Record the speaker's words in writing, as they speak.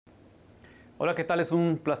Hola, ¿qué tal? Es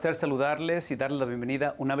un placer saludarles y darles la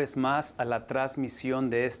bienvenida una vez más a la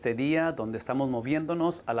transmisión de este día, donde estamos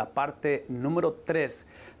moviéndonos a la parte número 3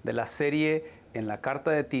 de la serie en la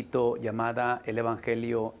carta de Tito llamada El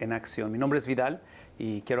Evangelio en Acción. Mi nombre es Vidal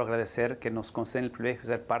y quiero agradecer que nos conceden el privilegio de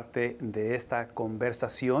ser parte de esta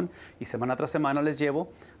conversación, y semana tras semana les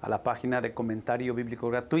llevo a la página de comentario bíblico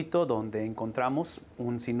gratuito, donde encontramos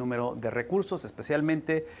un sinnúmero de recursos,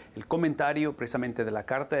 especialmente el comentario precisamente de la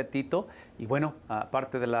carta de Tito. Y bueno,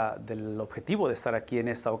 aparte del objetivo de estar aquí en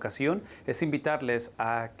esta ocasión, es invitarles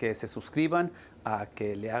a que se suscriban, a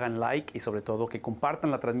que le hagan like y sobre todo que compartan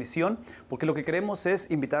la transmisión, porque lo que queremos es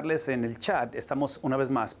invitarles en el chat. Estamos una vez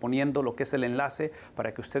más poniendo lo que es el enlace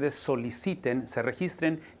para que ustedes soliciten, se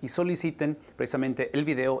registren y soliciten precisamente el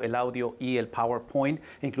video, el audio y el PowerPoint.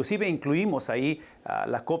 Inclusive incluimos ahí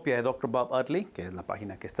la copia de Dr. Bob Utley, que es la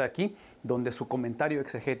página que está aquí, donde su comentario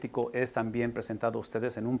exegético es también presentado a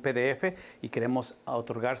ustedes en un PDF, y queremos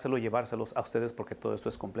otorgárselo, llevárselos a ustedes, porque todo esto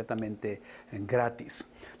es completamente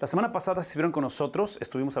gratis. La semana pasada, si estuvieron con nosotros,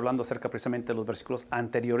 estuvimos hablando acerca precisamente de los versículos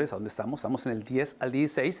anteriores a donde estamos. Estamos en el 10 al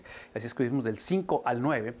 16, así escribimos del 5 al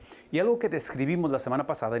 9, y algo que describimos la semana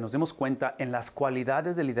pasada y nos dimos cuenta en las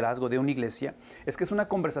cualidades de liderazgo de una iglesia es que es una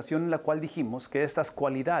conversación en la cual dijimos que estas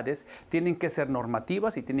cualidades tienen que ser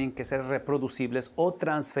normativas y tienen que ser reproducibles o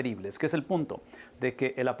transferibles, que es el punto de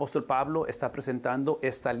que el apóstol Pablo está presentando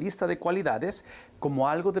esta lista de cualidades como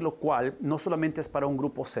algo de lo cual no solamente es para un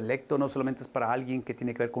grupo selecto, no solamente es para alguien que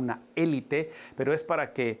tiene que ver con una élite, pero es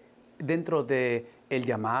para que dentro de el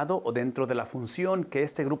llamado o dentro de la función que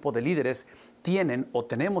este grupo de líderes tienen o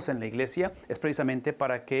tenemos en la iglesia, es precisamente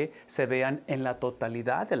para que se vean en la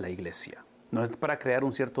totalidad de la iglesia. No es para crear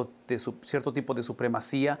un cierto tipo de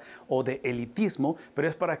supremacía o de elitismo, pero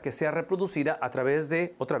es para que sea reproducida a través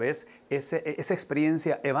de, otra vez, esa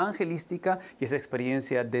experiencia evangelística y esa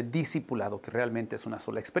experiencia de discipulado, que realmente es una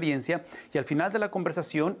sola experiencia. Y al final de la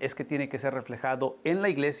conversación es que tiene que ser reflejado en la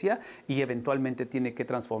iglesia y eventualmente tiene que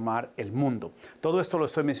transformar el mundo. Todo esto lo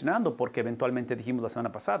estoy mencionando porque eventualmente dijimos la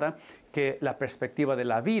semana pasada que la perspectiva de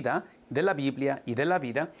la vida, de la Biblia y de la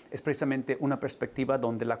vida es precisamente una perspectiva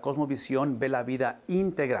donde la cosmovisión ve la vida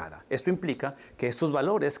integrada. Esto implica que estos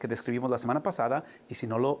valores que describimos la semana pasada, y si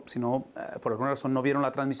no por alguna razón no vieron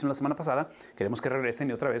la transmisión la semana pasada, queremos que regresen,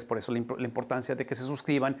 y otra vez, por eso la importancia de que se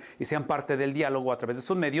suscriban y sean parte del diálogo a través de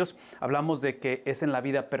estos medios. Hablamos de que es en la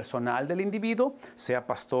vida personal del individuo, sea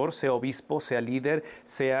pastor, sea obispo, sea líder,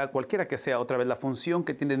 sea cualquiera que sea, otra vez, la función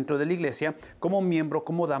que tiene dentro de la iglesia, como miembro,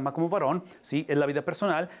 como dama, como varón, ¿sí? Es la vida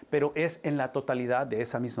personal, pero es en la totalidad de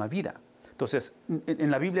esa misma vida. Entonces, en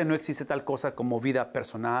la Biblia no existe tal cosa como vida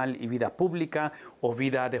personal y vida pública, o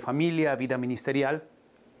vida de familia, vida ministerial.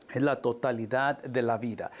 Es la totalidad de la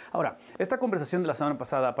vida. Ahora, esta conversación de la semana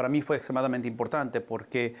pasada para mí fue extremadamente importante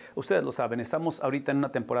porque, ustedes lo saben, estamos ahorita en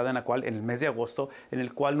una temporada en la cual, en el mes de agosto, en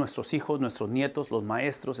el cual nuestros hijos, nuestros nietos, los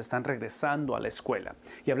maestros están regresando a la escuela.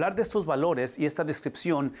 Y hablar de estos valores y esta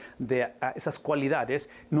descripción de esas cualidades,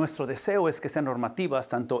 nuestro deseo es que sean normativas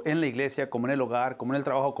tanto en la iglesia como en el hogar, como en el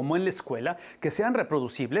trabajo, como en la escuela, que sean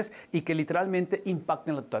reproducibles y que literalmente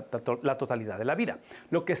impacten la totalidad de la vida.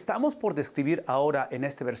 Lo que estamos por describir ahora en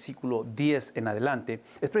este versículo 10 en adelante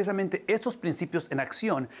es precisamente estos principios en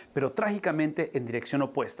acción, pero trágicamente en dirección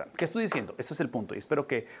opuesta. ¿Qué estoy diciendo? Eso es el punto, y espero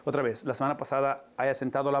que otra vez la semana pasada haya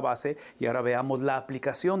sentado la base y ahora veamos la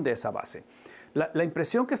aplicación de esa base. La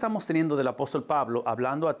impresión que estamos teniendo del apóstol Pablo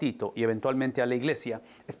hablando a Tito y eventualmente a la iglesia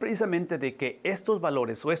es precisamente de que estos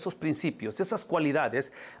valores o estos principios, esas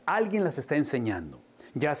cualidades, alguien las está enseñando,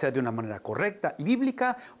 ya sea de una manera correcta y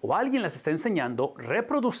bíblica, o alguien las está enseñando,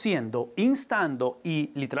 reproduciendo, instando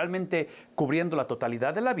y literalmente cubriendo la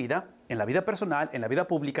totalidad de la vida, en la vida personal, en la vida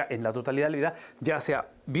pública, en la totalidad de la vida, ya sea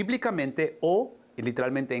bíblicamente o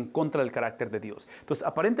literalmente en contra del carácter de Dios. Entonces,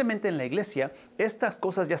 aparentemente en la iglesia estas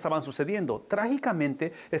cosas ya estaban sucediendo.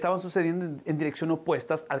 Trágicamente estaban sucediendo en dirección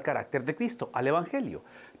opuestas al carácter de Cristo, al Evangelio.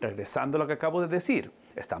 Regresando a lo que acabo de decir,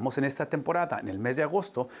 estamos en esta temporada, en el mes de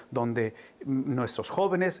agosto, donde nuestros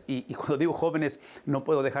jóvenes, y cuando digo jóvenes, no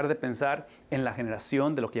puedo dejar de pensar en la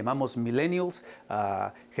generación de lo que llamamos millennials,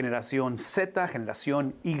 generación Z,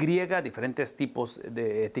 generación Y, diferentes tipos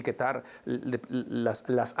de etiquetar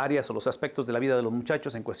las áreas o los aspectos de la vida de los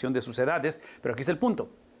muchachos en cuestión de sus edades. Pero aquí es el punto.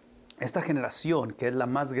 Esta generación, que es la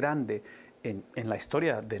más grande en la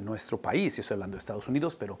historia de nuestro país, y estoy hablando de Estados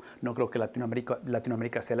Unidos, pero no creo que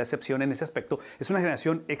Latinoamérica sea la excepción en ese aspecto, es una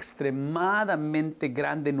generación extremadamente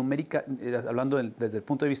grande numérica, hablando desde el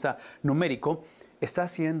punto de vista numérico, están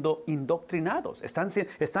siendo indoctrinados,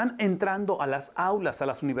 están entrando a las aulas, a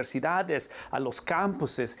las universidades, a los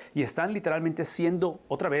campuses y están literalmente siendo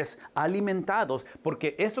otra vez alimentados,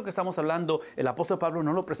 porque esto que estamos hablando, el apóstol Pablo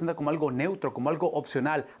no lo presenta como algo neutro, como algo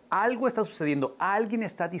opcional. Algo está sucediendo, alguien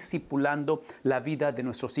está discipulando la vida de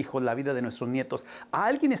nuestros hijos, la vida de nuestros nietos,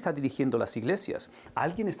 alguien está dirigiendo las iglesias,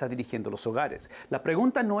 alguien está dirigiendo los hogares. La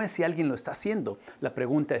pregunta no es si alguien lo está haciendo, la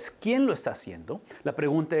pregunta es quién lo está haciendo, la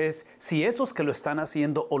pregunta es si esos que lo están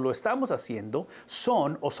haciendo o lo estamos haciendo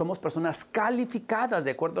son o somos personas calificadas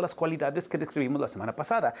de acuerdo a las cualidades que describimos la semana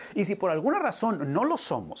pasada. Y si por alguna razón no lo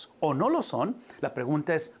somos o no lo son, la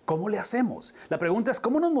pregunta es ¿cómo le hacemos? La pregunta es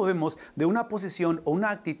 ¿cómo nos movemos de una posición o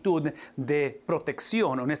una actitud de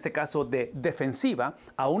protección, o en este caso de defensiva,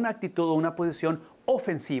 a una actitud o una posición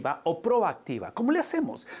ofensiva o proactiva? ¿Cómo le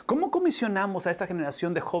hacemos? ¿Cómo comisionamos a esta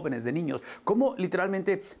generación de jóvenes, de niños? ¿Cómo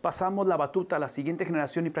literalmente pasamos la batuta a la siguiente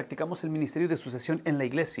generación y practicamos el ministerio de sucesión en la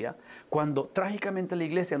iglesia cuando trágicamente en la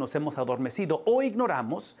iglesia nos hemos adormecido o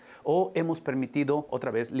ignoramos o hemos permitido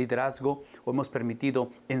otra vez liderazgo o hemos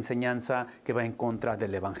permitido enseñanza que va en contra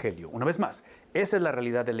del evangelio? Una vez más, esa es la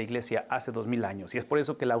realidad de la iglesia hace 2000 años y es por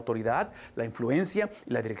eso que la autoridad, la influencia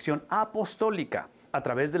y la dirección apostólica a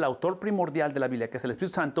través del autor primordial de la Biblia, que es el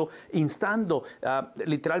Espíritu Santo, instando,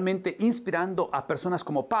 literalmente inspirando a personas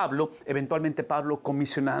como Pablo, eventualmente Pablo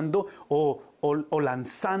comisionando o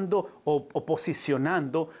lanzando o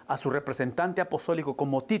posicionando a su representante apostólico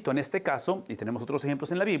como Tito en este caso, y tenemos otros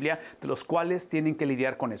ejemplos en la Biblia, de los cuales tienen que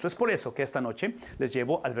lidiar con eso. Es por eso que esta noche les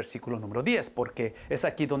llevo al versículo número 10, porque es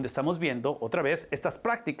aquí donde estamos viendo otra vez estas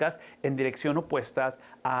prácticas en dirección opuestas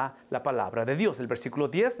a la palabra de Dios. El versículo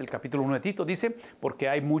 10 del capítulo 1 de Tito dice, porque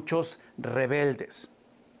hay muchos rebeldes.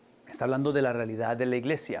 Está hablando de la realidad de la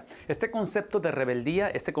iglesia. Este concepto de rebeldía,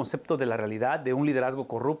 este concepto de la realidad de un liderazgo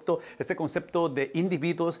corrupto, este concepto de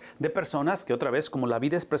individuos, de personas que otra vez, como la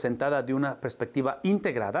vida es presentada de una perspectiva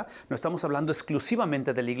integrada, no estamos hablando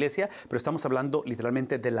exclusivamente de la iglesia, pero estamos hablando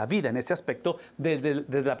literalmente de la vida en este aspecto,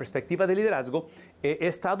 desde la perspectiva de liderazgo. He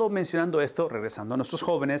estado mencionando esto, regresando a nuestros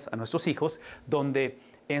jóvenes, a nuestros hijos, donde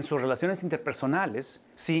en sus relaciones interpersonales,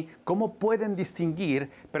 ¿sí? ¿Cómo pueden distinguir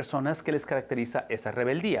personas que les caracteriza esa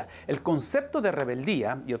rebeldía? El concepto de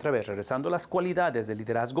rebeldía, y otra vez regresando a las cualidades del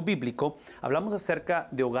liderazgo bíblico, hablamos acerca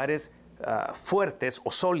de hogares fuertes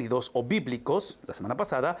o sólidos o bíblicos, la semana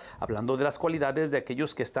pasada, hablando de las cualidades de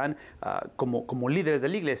aquellos que están como líderes de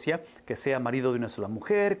la iglesia, que sea marido de una sola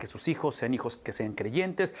mujer, que sus hijos sean hijos que sean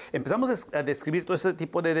creyentes. Empezamos a describir todo ese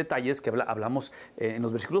tipo de detalles que hablamos en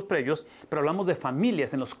los versículos previos, pero hablamos de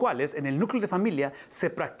familias en los cuales en el núcleo de familia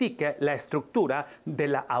se practica la estructura de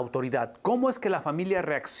la autoridad. ¿Cómo es que la familia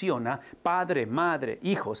reacciona, padre, madre,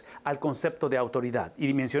 hijos, al concepto de autoridad?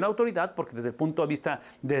 Y menciona autoridad porque desde el punto de vista,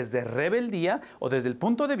 desde rebeldía o desde el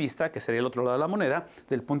punto de vista, que sería el otro lado de la moneda,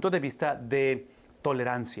 del punto de vista de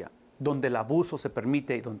tolerancia, donde el abuso se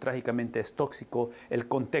permite y donde trágicamente es tóxico el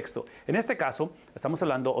contexto. En este caso, estamos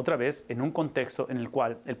hablando otra vez en un contexto en el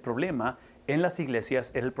cual el problema en las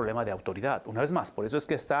iglesias era el problema de autoridad. Una vez más, por eso es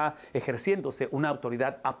que está ejerciéndose una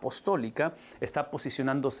autoridad apostólica, está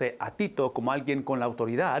posicionándose a Tito como alguien con la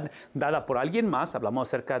autoridad dada por alguien más. Hablamos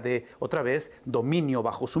acerca de, otra vez, dominio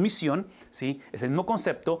bajo sumisión, ¿sí? Es el mismo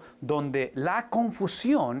concepto donde la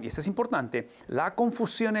confusión, y esto es importante, la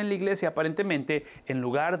confusión en la iglesia aparentemente, en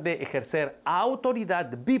lugar de ejercer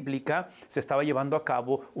autoridad bíblica, se estaba llevando a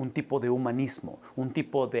cabo un tipo de humanismo, un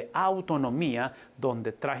tipo de autonomía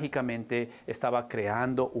donde trágicamente estaba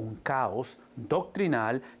creando un caos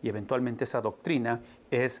doctrinal y eventualmente esa doctrina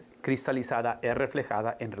es cristalizada, es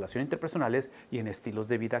reflejada en relaciones interpersonales y en estilos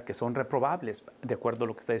de vida que son reprobables, de acuerdo a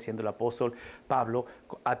lo que está diciendo el apóstol Pablo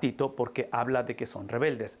a Tito, porque habla de que son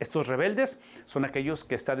rebeldes. Estos rebeldes son aquellos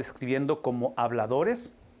que está describiendo como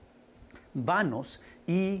habladores, vanos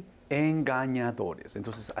y engañadores.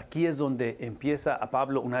 Entonces aquí es donde empieza a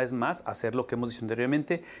Pablo una vez más a hacer lo que hemos dicho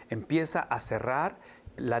anteriormente, empieza a cerrar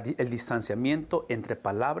el distanciamiento entre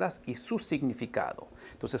palabras y su significado.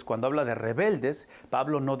 Entonces, cuando habla de rebeldes,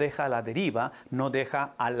 Pablo no deja a la deriva, no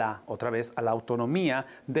deja otra vez a la autonomía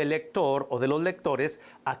del lector o de los lectores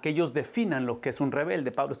a que ellos definan lo que es un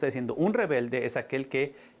rebelde. Pablo está diciendo, un rebelde es aquel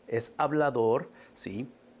que es hablador,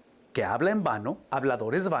 ¿sí?, que habla en vano,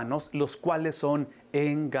 habladores vanos, los cuales son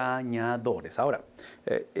engañadores. Ahora,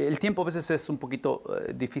 el tiempo a veces es un poquito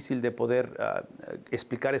difícil de poder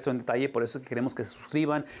explicar eso en detalle, por eso queremos que se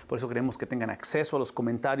suscriban, por eso queremos que tengan acceso a los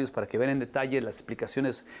comentarios para que vean en detalle las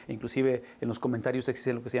explicaciones. Inclusive en los comentarios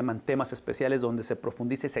existen lo que se llaman temas especiales donde se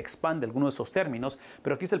profundiza y se expande algunos de esos términos,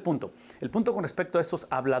 pero aquí es el punto. El punto con respecto a estos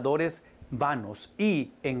habladores vanos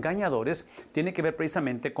y engañadores tiene que ver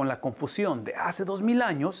precisamente con la confusión de hace 2000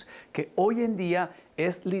 años que hoy en día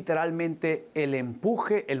es literalmente el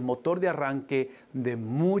empuje, el motor de arranque de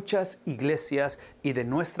muchas iglesias y de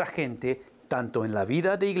nuestra gente, tanto en la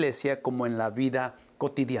vida de iglesia como en la vida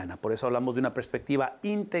cotidiana. Por eso hablamos de una perspectiva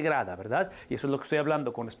integrada, ¿verdad? Y eso es lo que estoy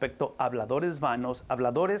hablando con respecto a habladores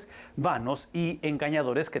vanos y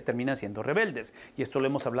engañadores que terminan siendo rebeldes. Y esto lo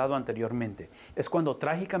hemos hablado anteriormente. Es cuando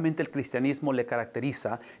trágicamente el cristianismo le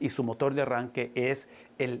caracteriza y su motor de arranque es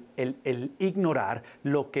el ignorar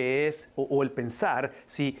lo que es o el pensar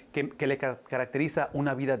que le caracteriza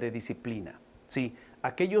una vida de disciplina. Sí,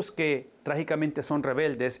 aquellos que trágicamente son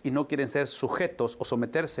rebeldes y no quieren ser sujetos o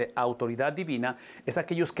someterse a autoridad divina, es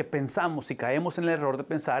aquellos que pensamos y caemos en el error de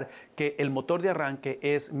pensar que el motor de arranque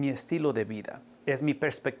es mi estilo de vida, es mi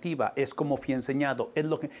perspectiva, es como fui enseñado,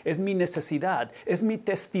 es mi necesidad, es mi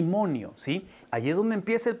testimonio, ¿sí? Ahí es donde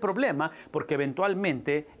empieza el problema, porque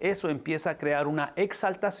eventualmente eso empieza a crear una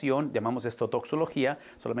exaltación, llamamos esto doxología,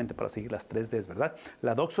 solamente para seguir las 3Ds, ¿verdad?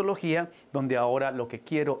 La doxología, donde ahora lo que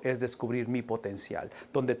quiero es descubrir mi potencial,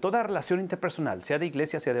 donde toda relación interpersonal, sea de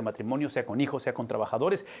iglesia, sea de matrimonio, sea con hijos, sea con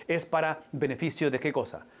trabajadores, es para beneficio de ¿qué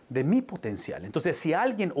cosa? De mi potencial. Entonces, si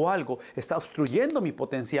alguien o algo está obstruyendo mi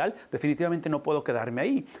potencial, definitivamente no puedo quedarme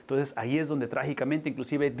ahí. Entonces, ahí es donde trágicamente,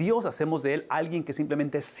 inclusive Dios, hacemos de él alguien que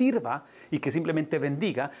simplemente sirva y que simplemente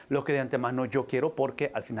bendiga lo que de antemano yo quiero,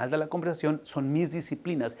 porque al final de la conversación son mis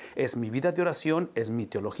disciplinas, es mi vida de oración, es mi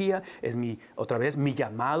teología, es mi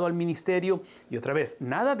llamado al ministerio. Y otra vez,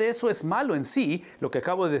 nada de eso es malo en sí, lo que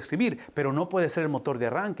acabo de describir, pero no puede ser el motor de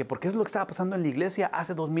arranque, porque es lo que estaba pasando en la iglesia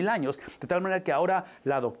hace 2000 años, de tal manera que ahora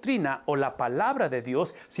la doctrina o la palabra de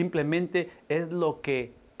Dios simplemente es lo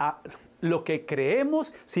que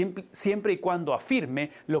creemos siempre y cuando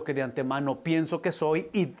afirme lo que de antemano pienso que soy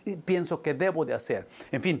y pienso que debo de hacer.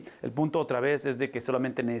 En fin, el punto otra vez es de que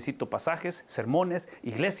solamente necesito pasajes, sermones,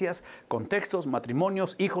 iglesias, contextos,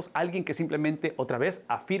 matrimonios, hijos, alguien que simplemente otra vez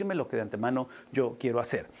afirme lo que de antemano yo quiero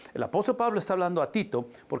hacer. El apóstol Pablo está hablando a Tito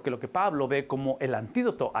porque lo que Pablo ve como el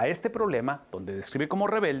antídoto a este problema, donde describe como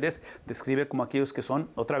rebeldes, describe como aquellos que son,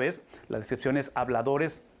 otra vez, la descripción es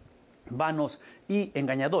habladores vanos y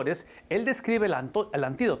engañadores. Él describe el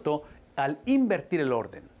antídoto al invertir el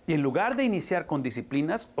orden. Y en lugar de iniciar con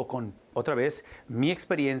disciplinas o con, otra vez, mi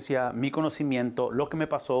experiencia, mi conocimiento, lo que me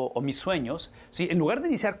pasó o mis sueños, ¿sí? En lugar de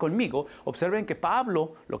iniciar conmigo, observen que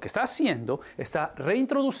Pablo lo que está haciendo, está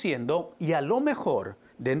reintroduciendo y a lo mejor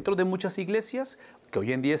dentro de muchas iglesias, que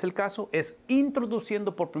hoy en día es el caso, es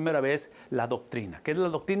introduciendo por primera vez la doctrina. ¿Qué es la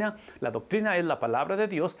doctrina? La doctrina es la palabra de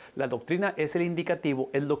Dios, la doctrina es el indicativo,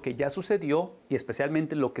 es lo que ya sucedió y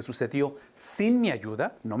especialmente lo que sucedió sin mi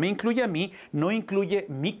ayuda, no me incluye a mí, no incluye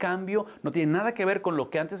mi cambio, no tiene nada que ver con lo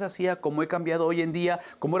que antes hacía, cómo he cambiado hoy en día,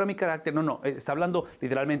 cómo era mi carácter, no, está hablando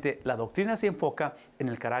literalmente, la doctrina se enfoca en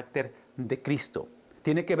el carácter de Cristo.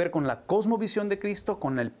 Tiene que ver con la cosmovisión de Cristo,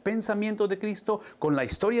 con el pensamiento de Cristo, con la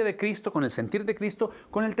historia de Cristo, con el sentir de Cristo,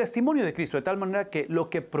 con el testimonio de Cristo, de tal manera que lo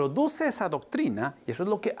que produce esa doctrina, y eso es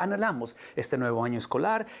lo que anhelamos, este nuevo año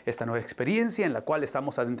escolar, esta nueva experiencia en la cual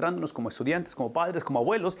estamos adentrándonos como estudiantes, como padres, como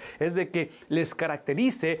abuelos, es de que les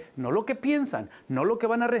caracterice no lo que piensan, no lo que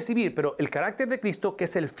van a recibir, pero el carácter de Cristo, que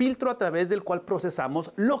es el filtro a través del cual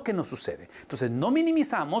procesamos lo que nos sucede. Entonces, no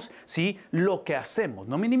minimizamos lo que hacemos,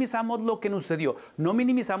 no minimizamos lo que nos sucedió, no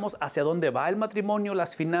minimizamos hacia dónde va el matrimonio,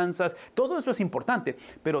 las finanzas, todo eso es importante,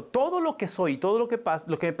 pero todo lo que soy, todo lo que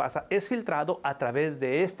me pasa es filtrado a través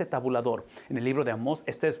de este tabulador. En el libro de Amós,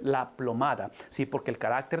 esta es la plomada, ¿sí? Porque el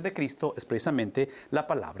carácter de Cristo es precisamente la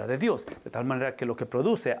palabra de Dios, de tal manera que lo que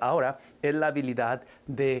produce ahora es la habilidad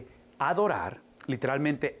de adorar,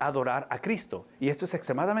 literalmente adorar a Cristo. Y esto es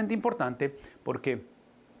extremadamente importante porque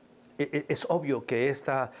es obvio que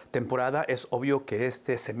esta temporada, es obvio que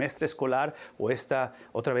este semestre escolar o esta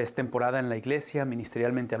otra vez temporada en la iglesia,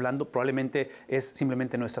 ministerialmente hablando, probablemente es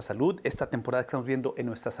simplemente nuestra salud. Esta temporada que estamos viendo en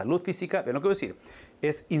nuestra salud física, ¿ven lo que voy a decir?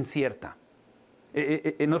 Es incierta.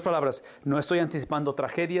 En otras palabras, no estoy anticipando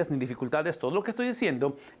tragedias ni dificultades. Todo lo que estoy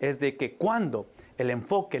diciendo es de que cuando el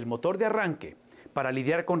enfoque, el motor de arranque, para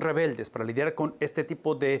lidiar con rebeldes, para lidiar con este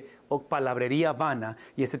tipo de palabrería vana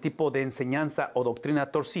y este tipo de enseñanza o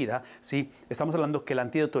doctrina torcida, ¿sí? Estamos hablando que el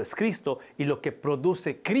antídoto es Cristo, y lo que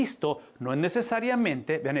produce Cristo no es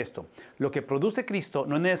necesariamente, vean esto, lo que produce Cristo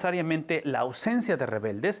no es necesariamente la ausencia de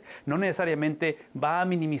rebeldes, no necesariamente va a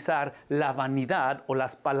minimizar la vanidad o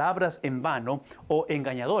las palabras en vano o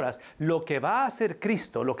engañadoras. Lo que va a hacer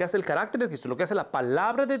Cristo, lo que hace el carácter de Cristo, lo que hace la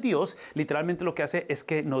palabra de Dios, literalmente lo que hace es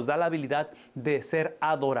que nos da la habilidad de ser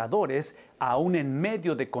adoradores aún en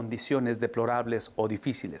medio de condiciones deplorables o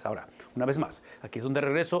difíciles. Ahora, una vez más, aquí es donde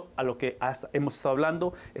regreso a lo que hemos estado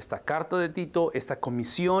hablando, esta carta de Tito, esta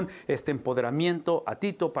comisión, este empoderamiento a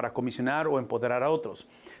Tito para comisionar o empoderar a otros.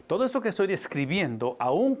 Todo esto que estoy describiendo,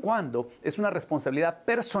 aun cuando es una responsabilidad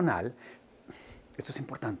personal, esto es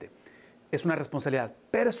importante, es una responsabilidad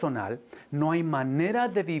personal, no hay manera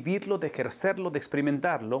de vivirlo, de ejercerlo, de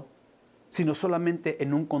experimentarlo, sino solamente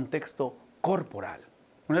en un contexto corporal.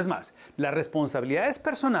 Una vez más, la responsabilidad es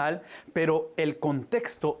personal, pero el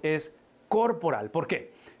contexto es corporal. ¿Por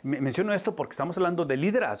qué? Menciono esto porque estamos hablando de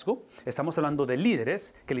liderazgo, estamos hablando de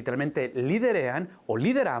líderes que literalmente liderean o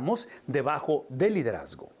lideramos debajo del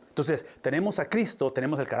liderazgo. Entonces, tenemos a Cristo,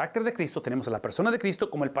 tenemos el carácter de Cristo, tenemos a la persona de Cristo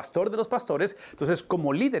como el pastor de los pastores. Entonces,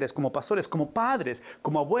 como líderes, como pastores, como padres,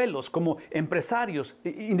 como abuelos, como empresarios,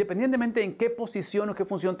 independientemente en qué posición o qué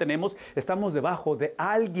función tenemos, estamos debajo de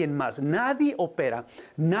alguien más. Nadie opera,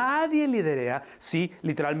 nadie liderea, sí,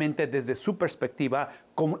 literalmente desde su perspectiva,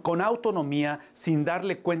 con autonomía, sin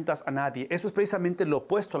darle cuentas a nadie. Eso es precisamente lo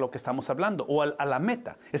opuesto a lo que estamos hablando, o a la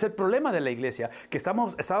meta. Es el problema de la iglesia, que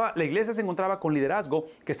la iglesia se encontraba con liderazgo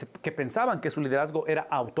que pensaban que su liderazgo era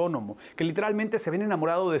autónomo, que literalmente se habían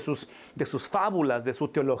enamorado de sus fábulas, de su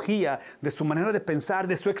teología, de su manera de pensar,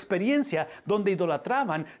 de su experiencia, donde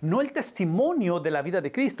idolatraban no el testimonio de la vida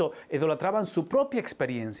de Cristo, idolatraban su propia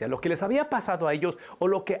experiencia, lo que les había pasado a ellos, o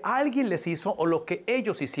lo que alguien les hizo, o lo que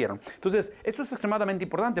ellos hicieron. Entonces, eso es extremadamente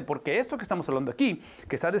importante, porque esto que estamos hablando aquí,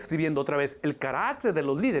 que está describiendo otra vez el carácter de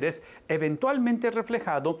los líderes, eventualmente es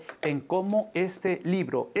reflejado en cómo este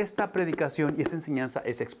libro, esta predicación y esta enseñanza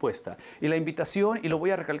es expuesta. Y la invitación, y lo voy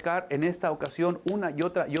a recalcar en esta ocasión una y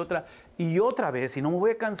otra y otra y otra vez, y no me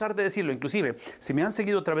voy a cansar de decirlo, inclusive si me han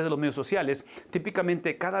seguido a través de los medios sociales,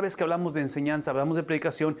 típicamente cada vez que hablamos de enseñanza, hablamos de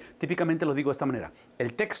predicación, típicamente lo digo de esta manera: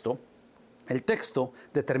 el texto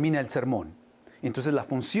determina el sermón. Entonces la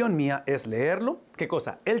función mía es leerlo. ¿Qué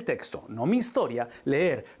cosa? El texto, no mi historia.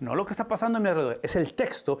 Leer, no lo que está pasando a mi alrededor, es el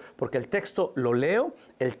texto, porque el texto lo leo,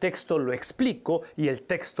 el texto lo explico y el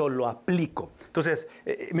texto lo aplico. Entonces,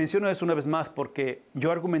 menciono eso una vez más porque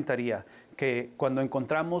yo argumentaría que cuando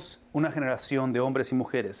encontramos una generación de hombres y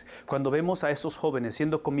mujeres, cuando vemos a estos jóvenes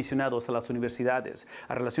siendo comisionados a las universidades,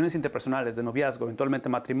 a relaciones interpersonales, de noviazgo, eventualmente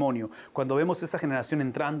matrimonio, cuando vemos esa generación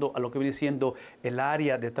entrando a lo que viene siendo el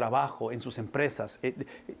área de trabajo en sus empresas,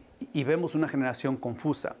 y vemos una generación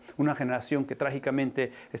confusa, una generación que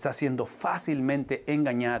trágicamente está siendo fácilmente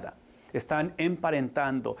engañada, están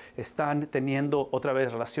emparentando, están teniendo otra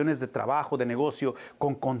vez relaciones de trabajo, de negocio,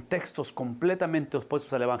 con contextos completamente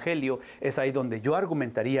opuestos al Evangelio, es ahí donde yo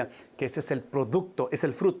argumentaría que ese es el producto, es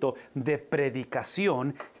el fruto de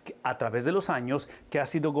predicación a través de los años, que ha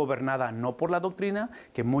sido gobernada no por la doctrina,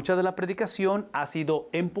 que mucha de la predicación ha sido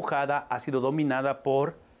empujada, ha sido dominada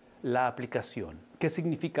por la aplicación. ¿Qué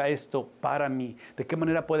significa esto para mí? ¿De qué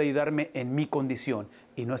manera puede ayudarme en mi condición?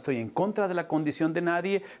 Y no estoy en contra de la condición de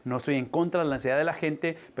nadie, no estoy en contra de la necesidad de la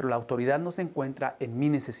gente, pero la autoridad no se encuentra en mi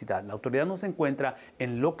necesidad, la autoridad no se encuentra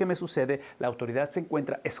en lo que me sucede, la autoridad se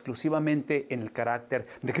encuentra exclusivamente en el carácter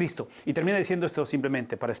de Cristo. Y termina diciendo esto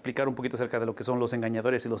simplemente para explicar un poquito acerca de lo que son los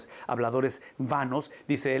engañadores y los habladores vanos,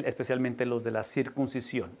 dice él, especialmente los de la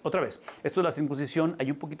circuncisión. Otra vez, esto de la circuncisión,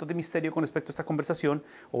 hay un poquito de misterio con respecto a esta conversación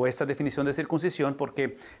o esta definición de circuncisión,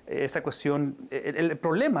 porque esta cuestión, el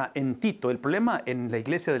problema en Tito, el problema en la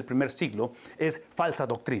iglesia del primer siglo es falsa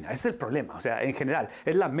doctrina. Ese es el problema, o sea, en general,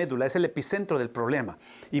 es la médula, es el epicentro del problema.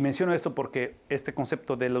 Y menciono esto porque este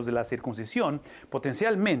concepto de los de la circuncisión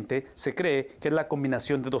potencialmente se cree que es la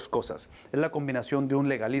combinación de dos cosas. Es la combinación de un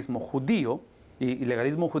legalismo judío, y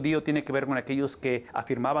legalismo judío tiene que ver con aquellos que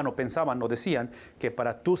afirmaban o pensaban o decían que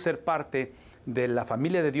para tú ser parte de la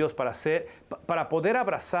familia de Dios, para poder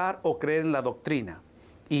abrazar o creer en la doctrina,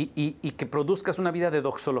 y que produzcas una vida de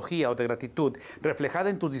doxología o de gratitud reflejada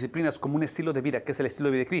en tus disciplinas como un estilo de vida, que es el estilo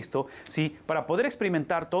de vida de Cristo, ¿sí? Para poder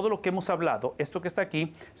experimentar todo lo que hemos hablado, esto que está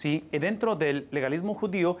aquí, ¿sí? Dentro del legalismo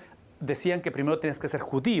judío, decían que primero tienes que ser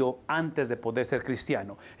judío antes de poder ser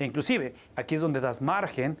cristiano. E inclusive, aquí es donde das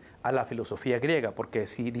margen a la filosofía griega, porque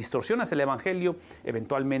si distorsionas el evangelio,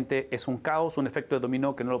 eventualmente es un caos, un efecto de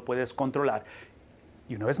dominó que no lo puedes controlar.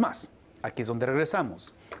 Y una vez más, Aquí es donde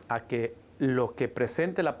regresamos a que lo que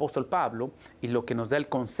presenta el apóstol Pablo y lo que nos da el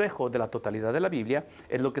consejo de la totalidad de la Biblia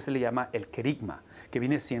es lo que se le llama el querigma, que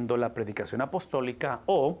viene siendo la predicación apostólica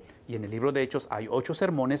y en el libro de Hechos hay 8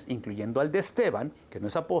 sermones, incluyendo al de Esteban, que no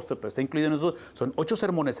es apóstol, pero está incluido en eso. Son 8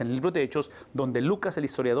 sermones en el libro de Hechos, donde Lucas, el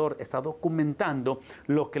historiador, está documentando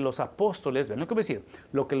lo que los apóstoles, ven lo que voy a decir,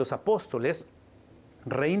 lo que los apóstoles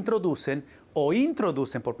reintroducen o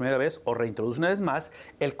introducen por primera vez o reintroducen una vez más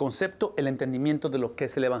el concepto, el entendimiento de lo que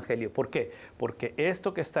es el Evangelio. ¿Por qué? Porque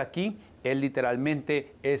esto que está aquí es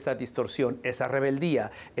literalmente esa distorsión, esa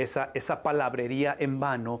rebeldía, esa palabrería en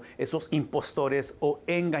vano, esos impostores o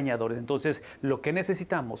engañadores. Entonces, lo que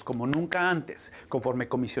necesitamos, como nunca antes, conforme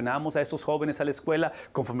comisionamos a esos jóvenes a la escuela,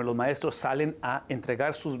 conforme los maestros salen a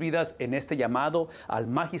entregar sus vidas en este llamado al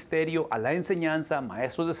magisterio, a la enseñanza,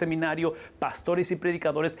 maestros de seminario, pastores y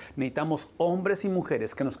predicadores, necesitamos hombres y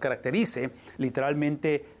mujeres que nos caracterice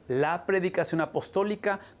literalmente la predicación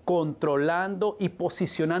apostólica, controlando y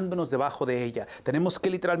posicionándonos debajo de ella. Tenemos que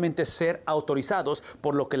literalmente ser autorizados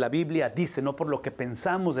por lo que la Biblia dice, no por lo que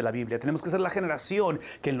pensamos de la Biblia. Tenemos que ser la generación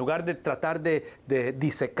que en lugar de tratar de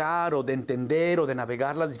disecar o de entender o de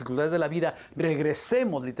navegar las dificultades de la vida,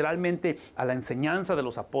 regresemos literalmente a la enseñanza de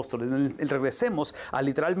los apóstoles, regresemos a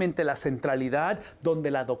literalmente la centralidad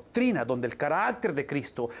donde la doctrina, donde el carácter de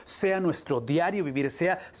Cristo sea nuestro diario vivir,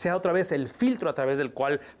 sea otra vez el filtro a través del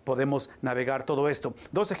cual podemos navegar todo esto.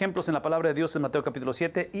 2 ejemplos en la palabra de Dios en Mateo capítulo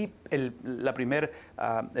 7 y el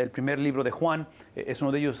primer libro de Juan es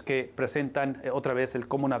uno de ellos que presentan otra vez el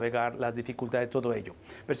cómo navegar las dificultades, todo ello.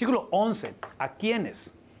 Versículo 11, ¿a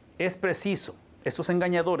quiénes es preciso? Estos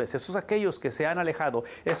engañadores, estos aquellos que se han alejado,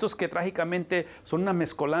 estos que trágicamente son una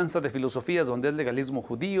mezcolanza de filosofías donde es legalismo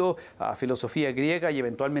judío, filosofía griega y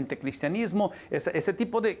eventualmente cristianismo, ese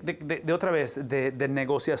tipo de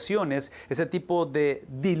negociaciones, ese tipo de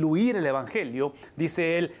diluir el evangelio,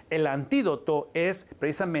 dice él, el antídoto es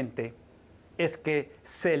precisamente que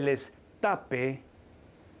se les tape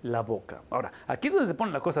la boca. Ahora, aquí es donde se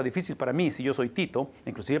pone la cosa difícil para mí, si yo soy Tito,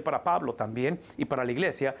 inclusive para Pablo también y para la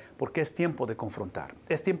iglesia, porque es tiempo de confrontar,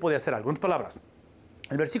 es tiempo de hacer algo. En otras palabras,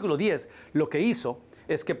 el versículo 10 lo que hizo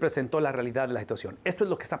es que presentó la realidad de la situación. Esto es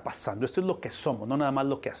lo que está pasando, esto es lo que somos, no nada más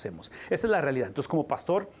lo que hacemos. Esa es la realidad. Entonces, como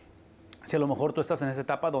pastor, si a lo mejor tú estás en esa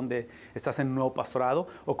etapa donde estás en un nuevo pastorado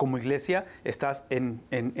o como iglesia estás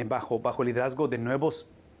bajo el liderazgo de nuevos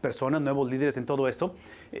personas, nuevos líderes en todo esto,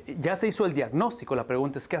 ya se hizo el diagnóstico. La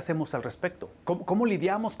pregunta es, ¿qué hacemos al respecto? ¿Cómo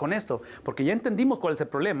lidiamos con esto? Porque ya entendimos cuál es el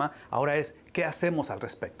problema, ahora es, ¿qué hacemos al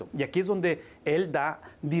respecto? Y aquí es donde él da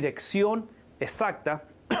dirección exacta,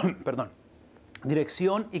 perdón,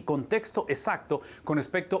 dirección y contexto exacto con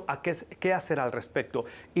respecto a qué hacer al respecto.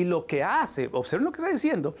 Y lo que hace, observen lo que está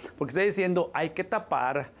diciendo, porque está diciendo, hay que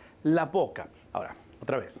tapar la boca. Ahora,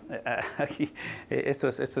 otra vez, aquí, esto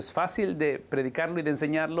es fácil de predicarlo y de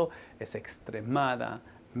enseñarlo, es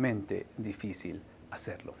extremadamente difícil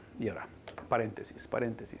hacerlo. Y ahora, paréntesis,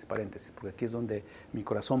 porque aquí es donde mi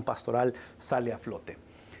corazón pastoral sale a flote.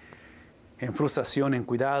 En frustración, en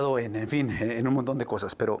cuidado, en fin, en un montón de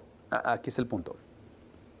cosas, pero aquí es el punto.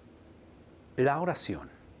 La oración,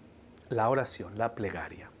 la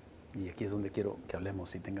plegaria, y aquí es donde quiero que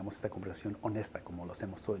hablemos y tengamos esta conversación honesta como lo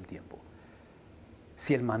hacemos todo el tiempo.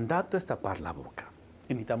 Si el mandato es tapar la boca,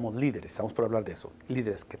 y necesitamos líderes, estamos por hablar de eso,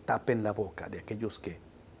 líderes que tapen la boca de aquellos que,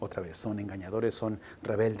 otra vez, son engañadores, son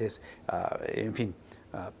rebeldes, en fin,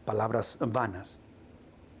 palabras vanas.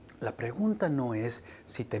 La pregunta no es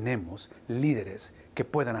si tenemos líderes que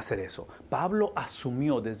puedan hacer eso. Pablo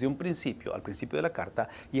asumió desde un principio, al principio de la carta,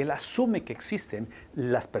 y él asume que existen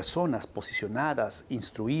las personas posicionadas,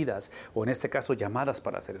 instruidas, o en este caso llamadas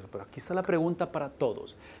para hacer eso. Pero aquí está la pregunta para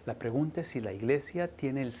todos. La pregunta es si la iglesia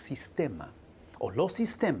tiene el sistema o los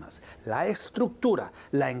sistemas, la estructura,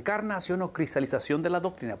 la encarnación o cristalización de la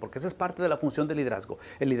doctrina, porque esa es parte de la función del liderazgo.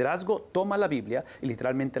 El liderazgo toma la Biblia y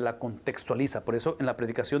literalmente la contextualiza. Por eso en la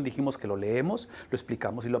predicación dijimos que lo leemos, lo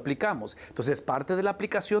explicamos y lo aplicamos. Entonces parte de la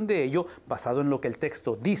aplicación de ello, basado en lo que el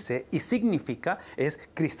texto dice y significa, es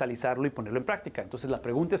cristalizarlo y ponerlo en práctica. Entonces la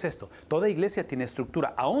pregunta es esto: toda iglesia tiene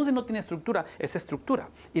estructura. Aún si no tiene estructura, es estructura.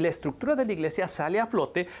 Y la estructura de la iglesia sale a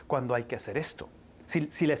flote cuando hay que hacer esto.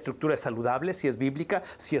 Si la estructura es saludable, si es bíblica,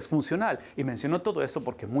 si es funcional. Y menciono todo esto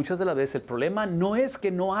porque muchas de las veces el problema no es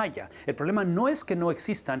que no haya, el problema no es que no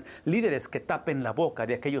existan líderes que tapen la boca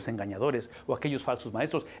de aquellos engañadores o aquellos falsos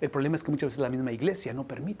maestros. El problema es que muchas veces la misma iglesia no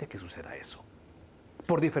permite que suceda eso.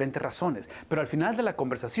 por diferentes razones. Pero al final de la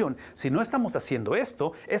conversación, si no estamos haciendo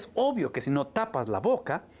esto, es obvio que si no tapas la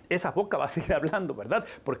boca, esa boca va a seguir hablando, ¿verdad?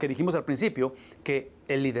 Porque dijimos al principio que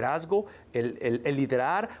el liderazgo, el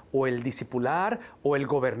liderar o el discipular o el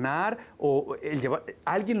gobernar o el llevar,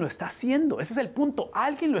 alguien lo está haciendo. Ese es el punto,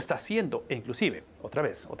 alguien lo está haciendo. E inclusive, otra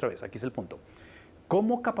vez, aquí es el punto.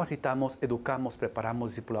 ¿Cómo capacitamos, educamos,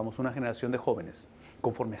 preparamos, discipulamos una generación de jóvenes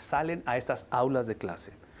conforme salen a estas aulas de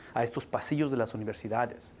clase, a estos pasillos de las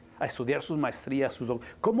universidades, a estudiar sus maestrías,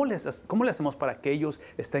 ¿Cómo le hacemos para que ellos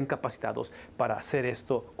estén capacitados para hacer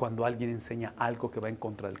esto cuando alguien enseña algo que va en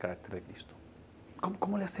contra del carácter de Cristo?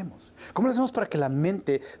 ¿Cómo le hacemos? ¿Cómo le hacemos para que la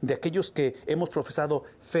mente de aquellos que hemos profesado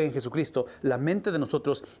fe en Jesucristo, la mente de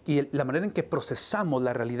nosotros y la manera en que procesamos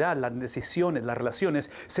la realidad, las decisiones, las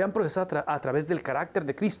relaciones, sean procesadas a través del carácter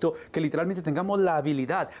de Cristo, que literalmente tengamos la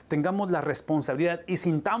habilidad, tengamos la responsabilidad y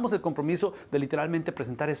sintamos el compromiso de literalmente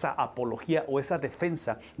presentar esa apología o esa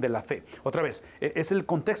defensa de la fe? Otra vez, es el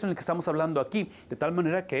contexto en el que estamos hablando aquí, de tal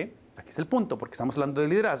manera que aquí es el punto, porque estamos hablando de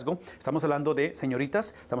liderazgo, estamos hablando de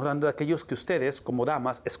señoritas, estamos hablando de aquellos que ustedes como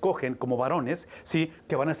damas escogen como varones, ¿sí?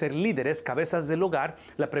 Que van a ser líderes, cabezas del hogar.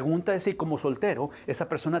 La pregunta es si como soltero esa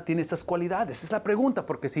persona tiene estas cualidades. Esa es la pregunta,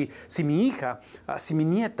 porque si mi hija, si mi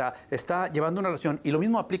nieta está llevando una relación, y lo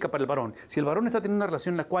mismo aplica para el varón, si el varón está teniendo una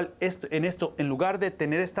relación en la cual en lugar de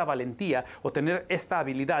tener esta valentía o tener esta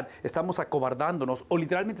habilidad, estamos acobardándonos o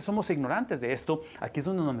literalmente somos ignorantes de esto, aquí es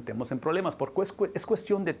donde nos metemos en problemas, porque es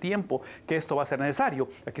cuestión de tiempo que esto va a ser necesario.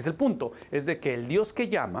 Aquí es el punto, es de que el Dios que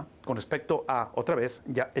llama, con respecto a, otra vez,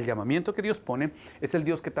 ya el llamamiento que Dios pone, es el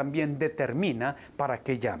Dios que también determina para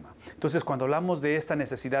qué llama. Entonces, cuando hablamos de esta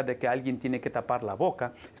necesidad de que alguien tiene que tapar la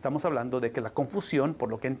boca, estamos hablando de que la confusión, por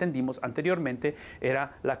lo que entendimos anteriormente,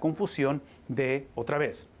 era la confusión de, otra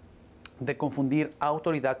vez, de confundir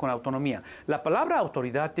autoridad con autonomía. La palabra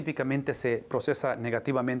autoridad típicamente se procesa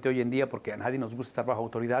negativamente hoy en día porque a nadie nos gusta estar bajo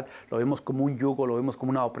autoridad, lo vemos como un yugo, lo vemos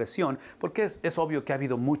como una opresión, porque es obvio que ha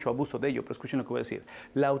habido mucho abuso de ello, pero escuchen lo que voy a decir.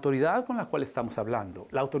 La autoridad con la cual estamos hablando,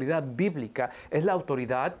 la autoridad bíblica, es la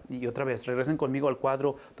autoridad, y otra vez, regresen conmigo al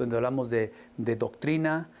cuadro donde hablamos de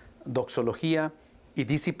doctrina, doxología y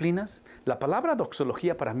disciplinas. La palabra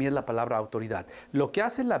doxología para mí es la palabra autoridad. Lo que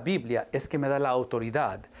hace la Biblia es que me da la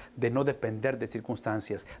autoridad de no depender de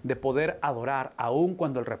circunstancias, de poder adorar aun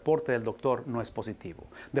cuando el reporte del doctor no es positivo,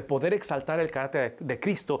 de poder exaltar el carácter de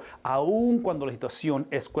Cristo aun cuando la situación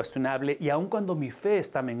es cuestionable y aun cuando mi fe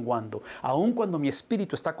está menguando, aun cuando mi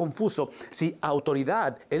espíritu está confuso. Si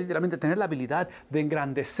autoridad es literalmente tener la habilidad de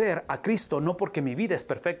engrandecer a Cristo, no porque mi vida es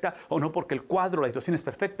perfecta o no porque el cuadro, la situación es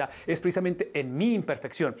perfecta, es precisamente en mi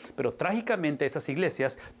imperfección. Pero trágicamente esas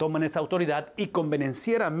iglesias toman esta autoridad y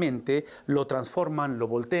convenencieramente lo transforman, lo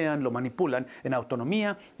voltean, lo manipulan en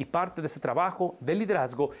autonomía, y parte de ese trabajo de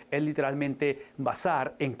liderazgo es literalmente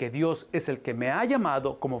basar en que Dios es el que me ha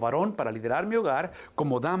llamado como varón para liderar mi hogar,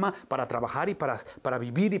 como dama para trabajar y para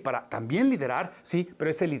vivir y para también liderar, sí,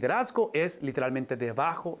 pero ese liderazgo es literalmente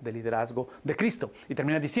debajo del liderazgo de Cristo. Y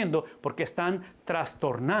termina diciendo, porque están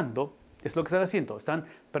trastornando, es lo que están haciendo,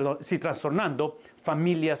 trastornando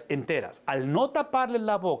familias enteras. Al no taparle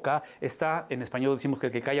la boca, en español decimos que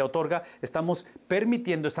el que calla otorga, estamos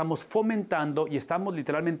permitiendo, estamos fomentando y estamos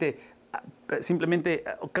literalmente, simplemente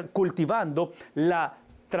cultivando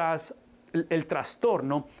el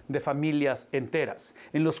trastorno de familias enteras,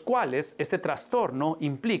 en los cuales este trastorno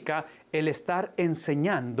implica el estar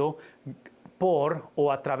enseñando por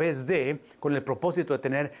o a través de, con el propósito de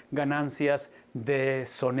tener ganancias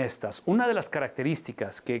deshonestas. Una de las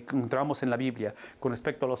características que encontramos en la Biblia con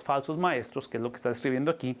respecto a los falsos maestros, que es lo que está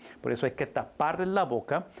describiendo aquí, por eso hay que taparles la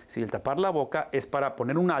boca. Si el tapar la boca es para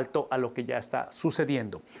poner un alto a lo que ya está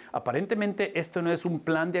sucediendo. Aparentemente esto no es un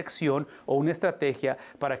plan de acción o una estrategia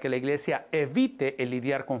para que la iglesia evite el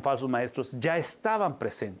lidiar con falsos maestros, ya estaban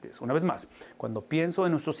presentes. Una vez más, cuando pienso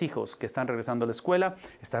en nuestros hijos que están regresando a la escuela,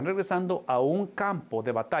 están regresando a un campo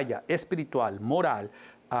de batalla espiritual, moral,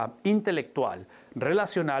 intelectual,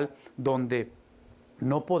 relacional, donde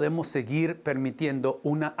no podemos seguir permitiendo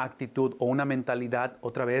una actitud o una mentalidad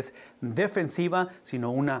otra vez defensiva,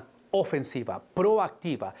 sino una ofensiva,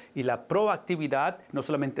 proactiva. Y la proactividad no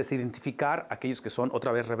solamente es identificar a aquellos que son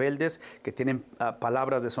otra vez rebeldes, que tienen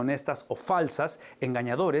palabras deshonestas o falsas,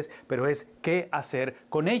 engañadores, pero es qué hacer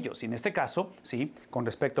con ellos. Y en este caso, sí, con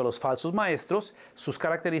respecto a los falsos maestros, sus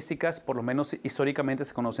características, por lo menos históricamente,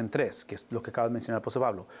 se conocen tres, que es lo que acaba de mencionar el apóstol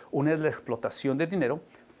Pablo. Una es la explotación de dinero,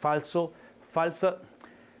 falsos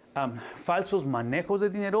manejos de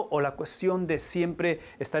dinero, o la cuestión de siempre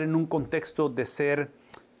estar en un contexto de ser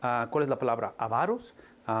 ¿cuál es la palabra? Avaros,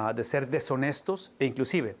 de ser deshonestos, e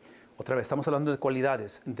inclusive, Otra vez, estamos hablando de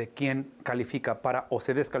cualidades, de quién califica para o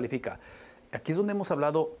se descalifica. Aquí es donde hemos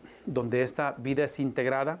hablado, donde esta vida es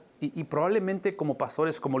integrada y probablemente como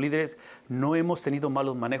pastores, como líderes, no hemos tenido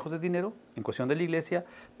malos manejos de dinero en cuestión de la iglesia,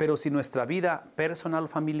 pero si nuestra vida personal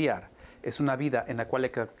familiar es una vida en la cual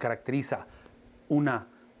caracteriza una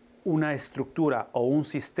estructura o un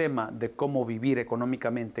sistema de cómo vivir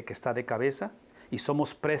económicamente que está de cabeza y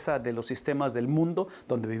somos presa de los sistemas del mundo,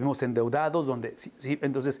 donde vivimos endeudados,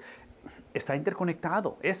 entonces está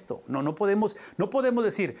interconectado esto. No podemos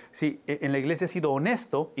decir, sí, en la iglesia he sido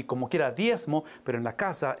honesto y como quiera diezmo, pero en la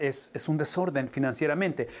casa es un desorden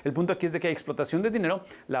financieramente. El punto aquí es de que hay explotación de dinero.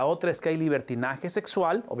 La otra es que hay libertinaje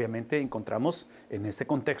sexual. Obviamente encontramos en ese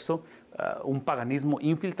contexto un paganismo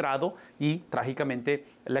infiltrado y trágicamente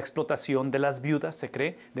la explotación de las viudas se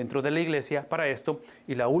cree dentro de la iglesia para esto.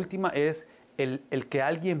 Y la última es el que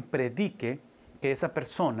alguien predique que esa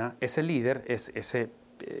persona, ese líder, ese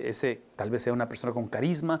tal vez sea una persona con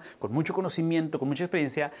carisma, con mucho conocimiento, con mucha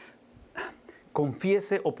experiencia,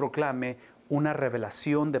 confiese o proclame una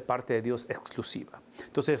revelación de parte de Dios exclusiva.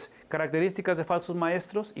 Entonces, características de falsos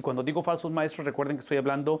maestros, y cuando digo falsos maestros, recuerden que estoy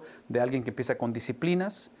hablando de alguien que empieza con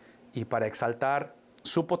disciplinas y para exaltar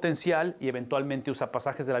su potencial y eventualmente usa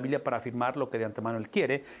pasajes de la Biblia para afirmar lo que de antemano él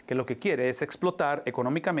quiere, que lo que quiere es explotar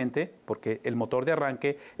económicamente, porque el motor de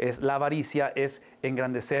arranque es la avaricia, es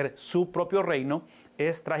engrandecer su propio reino,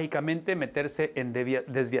 es trágicamente meterse en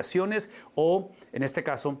desviaciones o, en este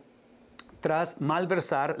caso, tras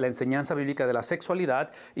malversar la enseñanza bíblica de la sexualidad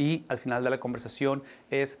y al final de la conversación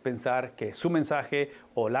es pensar que su mensaje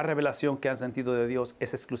o la revelación que han sentido de Dios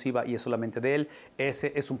es exclusiva y es solamente de Él.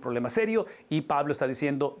 Ese es un problema serio y Pablo está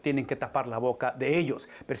diciendo tienen que tapar la boca de ellos.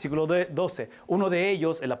 Versículo 12. Uno de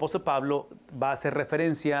ellos, el apóstol Pablo, va a hacer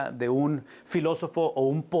referencia de un filósofo o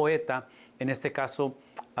un poeta, en este caso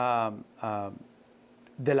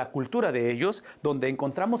de la cultura de ellos, donde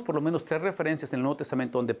encontramos por lo menos 3 referencias en el Nuevo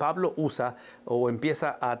Testamento donde Pablo usa o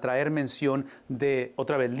empieza a traer mención de,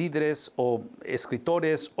 otra vez, líderes o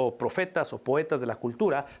escritores o profetas o poetas de la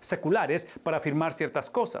cultura seculares para afirmar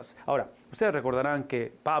ciertas cosas. Ahora, ustedes recordarán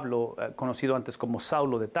que Pablo, conocido antes como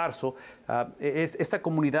Saulo de Tarso, esta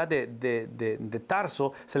comunidad de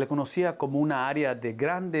Tarso se le conocía como una área de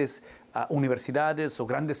grandes universidades o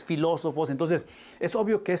grandes filósofos. Entonces es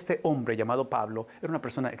obvio que este hombre llamado Pablo era una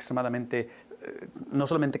persona extremadamente no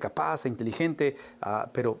solamente capaz e inteligente,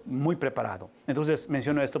 pero muy preparado. Entonces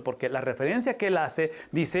menciono esto porque la referencia que él hace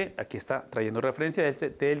dice, aquí está trayendo referencia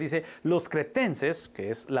de él, dice, los cretenses, que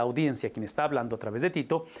es la audiencia quien está hablando a través de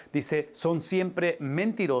Tito, dice, son siempre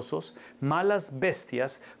mentirosos, malas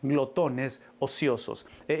bestias, glotones, ociosos.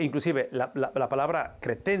 Inclusive la palabra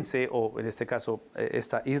cretense, o en este caso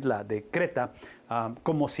esta isla de Creta,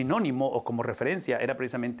 como sinónimo o como referencia era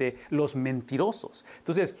precisamente los mentirosos.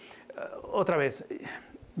 Entonces, otra vez,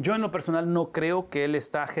 yo en lo personal no creo que él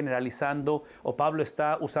está generalizando o Pablo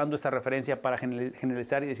está usando esta referencia para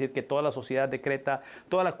generalizar y decir que toda la sociedad de Creta,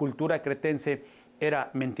 toda la cultura cretense era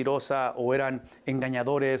mentirosa o eran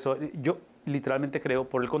engañadores. Yo literalmente creo,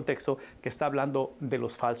 por el contexto, que está hablando de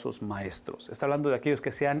los falsos maestros. Está hablando de aquellos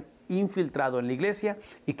que se han infiltrado en la iglesia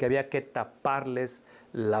y que había que taparles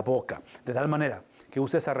la boca. De tal manera que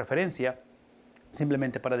usa esa referencia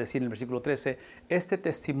simplemente para decir en el versículo 13, este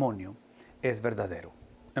testimonio es verdadero.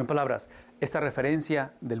 En palabras, esta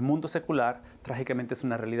referencia del mundo secular trágicamente es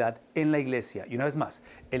una realidad en la iglesia. Y una vez más,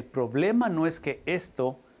 el problema no es que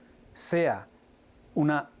esto sea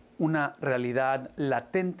una realidad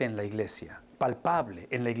latente en la iglesia, palpable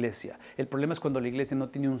en la iglesia. El problema es cuando la iglesia no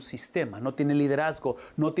tiene un sistema, no tiene liderazgo,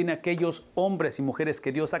 no tiene aquellos hombres y mujeres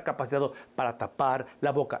que Dios ha capacitado para tapar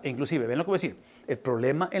la boca. E inclusive, ven lo que voy a decir, el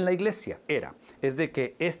problema en la iglesia es de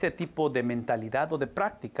que este tipo de mentalidad o de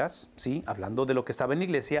prácticas, ¿sí? Hablando de lo que estaba en la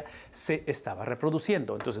iglesia, se estaba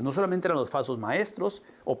reproduciendo. Entonces, no solamente eran los falsos maestros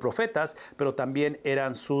o profetas, pero también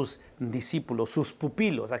eran sus discípulos, sus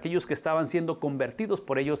pupilos, aquellos que estaban siendo convertidos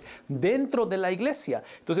por ellos dentro de la iglesia.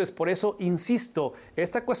 Entonces, por eso insisto,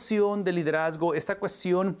 esta cuestión de liderazgo, esta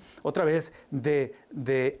cuestión otra vez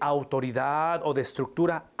de autoridad o de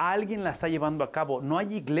estructura, alguien la está llevando a cabo. No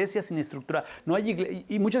hay iglesia sin estructura,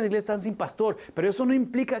 y muchas iglesias están sin pastor, pero eso no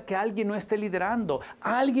implica que alguien no esté liderando.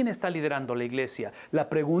 Alguien está liderando la iglesia. La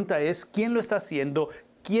pregunta es, ¿quién lo está haciendo?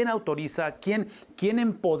 ¿Quién autoriza? ¿Quién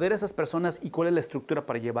empodera a esas personas? ¿Y cuál es la estructura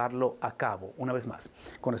para llevarlo a cabo? Una vez más,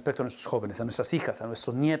 con respecto a nuestros jóvenes, a nuestras hijas, a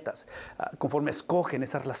nuestras nietas, conforme escogen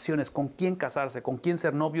esas relaciones, con quién casarse, con quién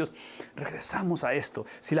ser novios, regresamos a esto.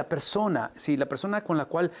 Si la persona con la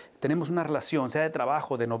cual tenemos una relación, sea de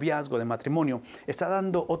trabajo, de noviazgo, de matrimonio, está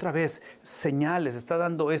dando otra vez señales, está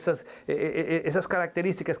dando esas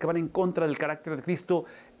características que van en contra del carácter de Cristo,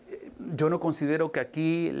 yo no considero que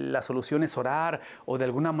aquí la solución es orar o de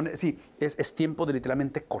alguna manera, sí, es tiempo de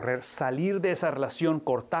literalmente correr, salir de esa relación,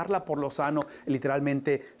 cortarla por lo sano,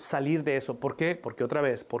 literalmente salir de eso. ¿Por qué? Porque otra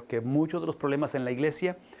vez, porque muchos de los problemas en la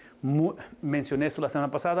iglesia, mencioné esto la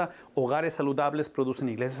semana pasada, hogares saludables producen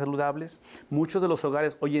iglesias saludables. Muchos de los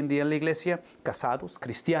hogares hoy en día en la iglesia, casados,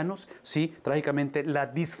 cristianos, sí, trágicamente la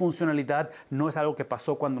disfuncionalidad no es algo que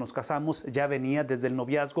pasó cuando nos casamos, ya venía desde el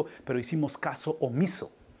noviazgo, pero hicimos caso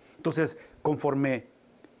omiso. Entonces, conforme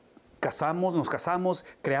nos casamos,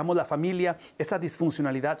 creamos la familia, esa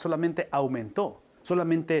disfuncionalidad solamente aumentó.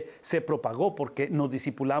 Solamente se propagó porque nos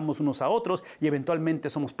discipulamos unos a otros y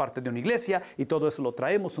eventualmente somos parte de una iglesia y todo eso lo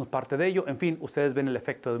traemos, somos parte de ello. En fin, ustedes ven el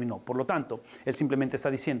efecto de dominó. Por lo tanto, él simplemente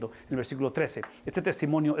está diciendo en el versículo 13, este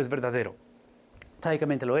testimonio es verdadero.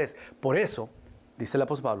 Trágicamente lo es. Por eso, dice el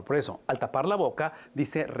apóstol Pablo, por eso, al tapar la boca,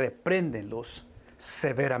 dice, repréndenlos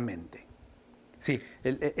severamente. Sí,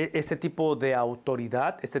 este tipo de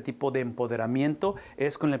autoridad, este tipo de empoderamiento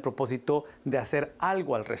es con el propósito de hacer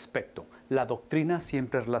algo al respecto. La doctrina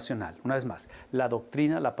siempre es relacional. Una vez más, la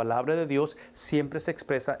doctrina, la palabra de Dios, siempre se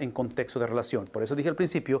expresa en contexto de relación. Por eso dije al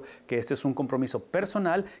principio que este es un compromiso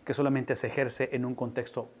personal que solamente se ejerce en un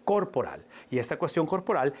contexto corporal. Y esta cuestión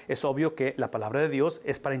corporal es obvio que la palabra de Dios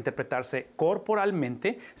es para interpretarse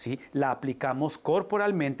corporalmente, ¿sí? La aplicamos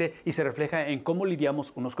corporalmente y se refleja en cómo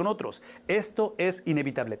lidiamos unos con otros. Esto es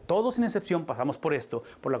inevitable. Todos sin excepción pasamos por esto,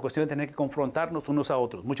 por la cuestión de tener que confrontarnos unos a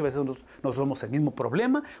otros. Muchas veces nosotros somos el mismo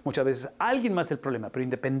problema, muchas veces alguien más el problema, pero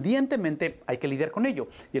independientemente hay que lidiar con ello.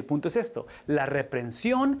 Y el punto es esto, la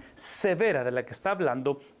reprensión severa de la que está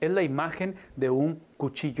hablando es la imagen de un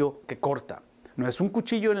cuchillo que corta. No es un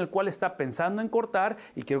cuchillo en el cual está pensando en cortar,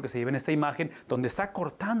 y quiero que se lleven esta imagen, donde está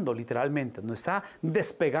cortando literalmente, donde está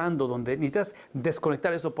despegando, donde necesitas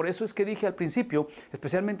desconectar eso. Por eso es que dije al principio,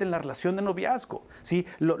 especialmente en la relación de noviazgo, ¿sí?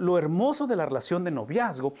 Lo hermoso de la relación de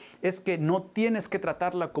noviazgo es que no tienes que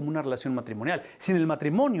tratarla como una relación matrimonial. Sin el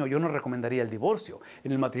matrimonio yo no recomendaría el divorcio,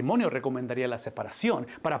 en el matrimonio recomendaría la separación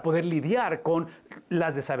para poder lidiar con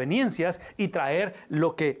las desavenencias y traer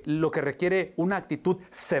lo que requiere una actitud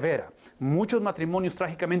severa. Muchos matrimonios,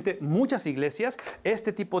 trágicamente, muchas iglesias,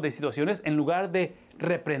 este tipo de situaciones, en lugar de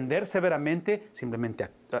reprender severamente, simplemente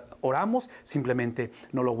oramos, simplemente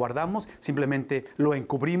no lo guardamos, simplemente lo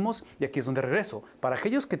encubrimos. Y aquí es donde regreso. Para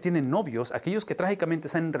aquellos que tienen novios, aquellos que trágicamente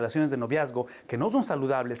están en relaciones de noviazgo, que no son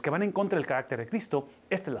saludables, que van en contra del carácter de Cristo,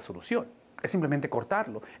 esta es la solución. Es simplemente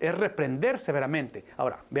cortarlo, es reprender severamente.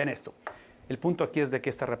 Ahora, vean esto. El punto aquí es de que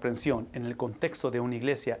esta reprensión en el contexto de una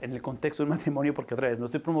iglesia, en el contexto de un matrimonio, porque otra vez no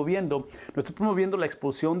estoy promoviendo la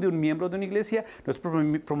expulsión de un miembro de una iglesia, no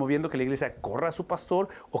estoy promoviendo que la iglesia corra a su pastor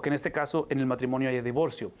o que en este caso en el matrimonio haya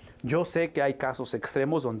divorcio. Yo sé que hay casos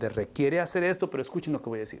extremos donde requiere hacer esto, pero escuchen lo que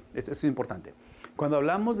voy a decir. Esto es importante. Cuando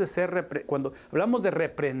hablamos de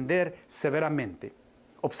reprender severamente,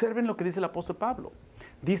 observen lo que dice el apóstol Pablo.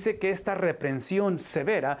 Dice que esta reprensión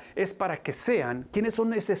severa es para que sean, ¿quiénes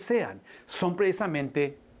son ese sean? Son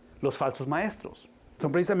precisamente los falsos maestros.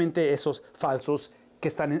 Son precisamente esos falsos que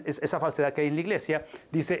están, esa falsedad que hay en la iglesia.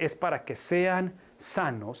 Dice, es para que sean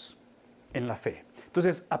sanos en la fe.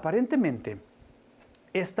 Entonces, aparentemente,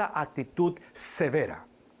 esta actitud severa,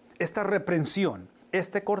 esta reprensión,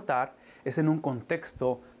 este cortar, es en un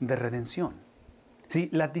contexto de redención. Sí,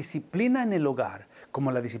 la disciplina en el hogar,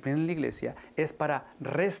 como la disciplina en la iglesia, es para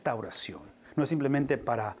restauración. No es simplemente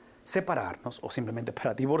para separarnos o simplemente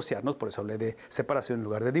para divorciarnos, por eso hablé de separación en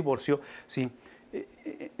lugar de divorcio. Sí,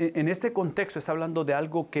 en este contexto está hablando de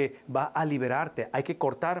algo que va a liberarte. Hay que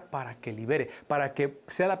cortar para que libere, para que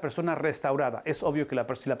sea la persona restaurada. Es obvio que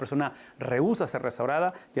si la persona rehúsa ser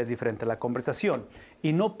restaurada, ya es diferente la conversación.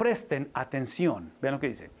 Y no presten atención. Vean lo que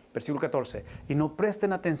dice, versículo 14. Y no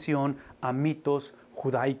presten atención a mitos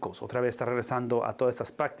judaicos. Otra vez está regresando a todas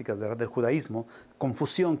estas prácticas, ¿verdad?, del judaísmo,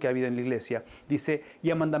 confusión que ha habido en la iglesia. Dice, y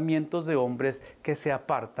a mandamientos de hombres que se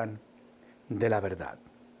apartan de la verdad.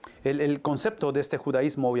 El concepto de este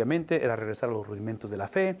judaísmo obviamente era regresar a los rudimentos de la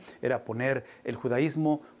fe, era poner el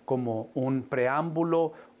judaísmo como un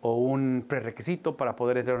preámbulo o un prerequisito para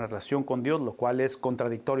poder tener una relación con Dios, lo cual es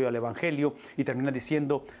contradictorio al evangelio, y termina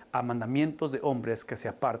diciendo a mandamientos de hombres que se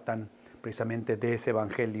apartan precisamente de ese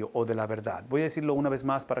evangelio o de la verdad. Voy a decirlo una vez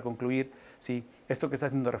más para concluir. Sí, esto que está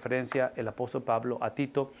haciendo referencia el apóstol Pablo a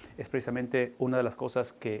Tito es precisamente una de las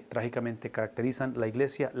cosas que trágicamente caracterizan la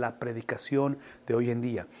iglesia, la predicación de hoy en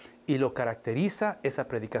día. Y lo caracteriza esa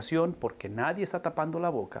predicación porque nadie está tapando la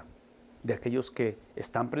boca de aquellos que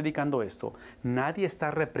están predicando esto, nadie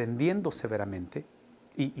está reprendiendo severamente,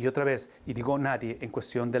 y otra vez, y digo nadie en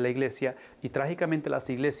cuestión de la iglesia, y trágicamente las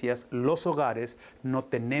iglesias, los hogares, no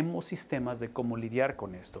tenemos sistemas de cómo lidiar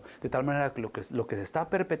con esto. De tal manera que lo que se está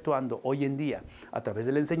perpetuando hoy en día a través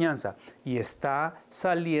de la enseñanza y está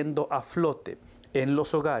saliendo a flote en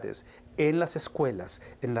los hogares, en las escuelas,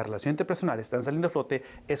 en la relación interpersonal, están saliendo a flote,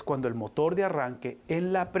 es cuando el motor de arranque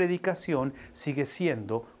en la predicación sigue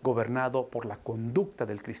siendo gobernado por la conducta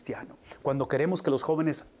del cristiano. Cuando queremos que los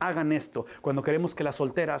jóvenes hagan esto, cuando queremos que las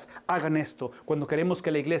solteras hagan esto, cuando queremos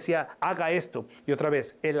que la iglesia haga esto, y otra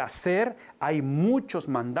vez, el hacer, hay muchos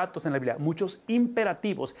mandatos en la Biblia, muchos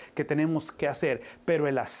imperativos que tenemos que hacer, pero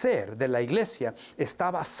el hacer de la iglesia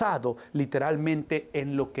está basado literalmente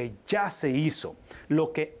en lo que ya se hizo.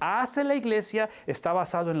 Lo que hace la iglesia está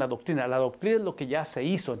basado en la doctrina. La doctrina es lo que ya se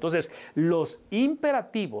hizo. Entonces, los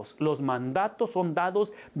imperativos, los mandatos son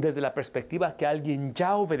dados desde la perspectiva que alguien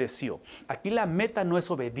ya obedeció. Aquí la meta no es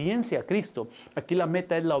obediencia a Cristo. Aquí la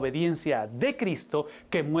meta es la obediencia de Cristo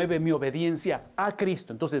que mueve mi obediencia a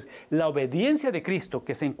Cristo. Entonces, la obediencia de Cristo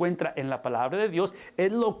que se encuentra en la palabra de Dios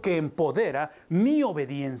es lo que empodera mi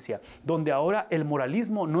obediencia. Donde ahora el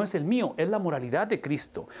moralismo no es el mío, es la moralidad de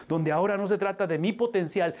Cristo. Donde ahora no se trata de mi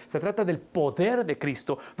potencial, se trata del poder de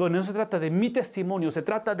Cristo, donde no se trata de mi testimonio, se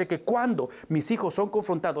trata de que cuando mis hijos son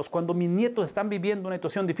confrontados, cuando mis nietos están viviendo una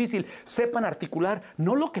situación difícil, sepan articular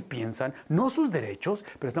no lo que piensan, no sus derechos,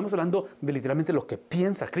 pero estamos hablando de literalmente lo que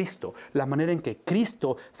piensa Cristo, la manera en que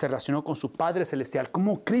Cristo se relacionó con su Padre Celestial,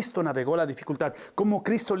 cómo Cristo navegó la dificultad, cómo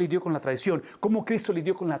Cristo lidió con la traición, cómo Cristo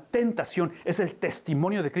lidió con la tentación, es el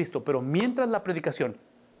testimonio de Cristo, pero mientras la predicación,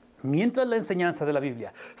 mientras la enseñanza de la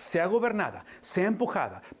Biblia sea gobernada, sea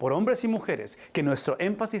empujada por hombres y mujeres, que nuestro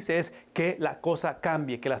énfasis es que la cosa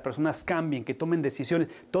cambie, que las personas cambien, que tomen decisiones,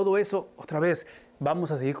 todo eso, otra vez,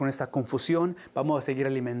 vamos a seguir con esta confusión, vamos a seguir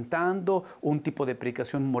alimentando un tipo de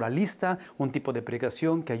predicación moralista, un tipo de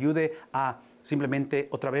predicación que ayude a simplemente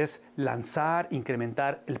otra vez lanzar,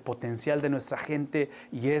 incrementar el potencial de nuestra gente,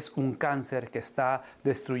 y es un cáncer que está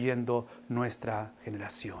destruyendo nuestra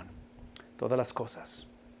generación. Todas las cosas,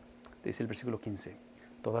 dice el versículo 15,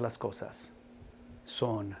 todas las cosas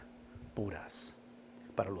son puras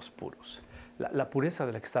para los puros. La pureza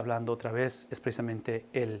de la que está hablando otra vez es precisamente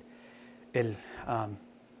el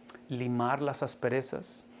limar las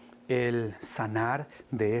asperezas, el sanar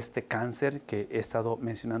de este cáncer que he estado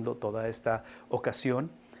mencionando toda esta ocasión.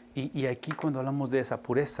 Y aquí cuando hablamos de esa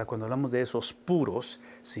pureza, cuando hablamos de esos puros,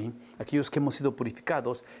 ¿sí? Aquellos que hemos sido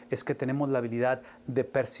purificados, es que tenemos la habilidad de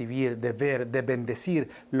percibir, de ver, de bendecir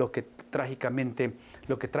lo que trágicamente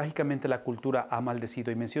la cultura ha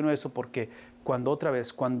maldecido. Y menciono eso porque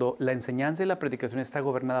cuando la enseñanza y la predicación está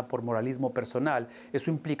gobernada por moralismo personal,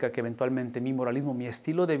 eso implica que eventualmente mi moralismo, mi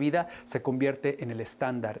estilo de vida se convierte en el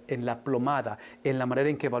estándar, en la plomada, en la manera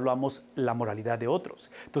en que evaluamos la moralidad de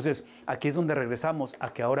otros. Entonces, aquí es donde regresamos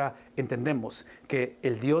a que ahora entendemos que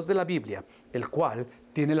el Dios de la Biblia, el cual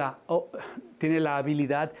tiene la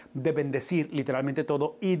habilidad de bendecir literalmente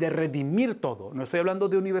todo y de redimir todo. No estoy hablando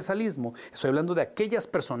de universalismo, estoy hablando de aquellas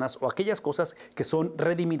personas o aquellas cosas que son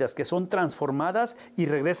redimidas, que son transformadas y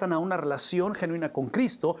regresan a una relación genuina con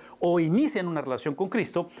Cristo o inician una relación con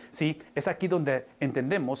Cristo. Sí, es aquí donde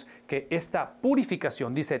entendemos que esta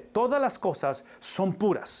purificación dice, todas las cosas son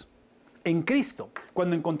puras. En Cristo,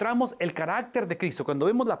 cuando encontramos el carácter de Cristo, cuando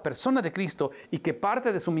vemos la persona de Cristo y que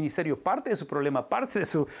parte de su ministerio, parte de su problema, parte de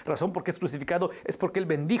su razón por qué es crucificado, es porque Él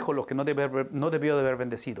bendijo lo que no debió de haber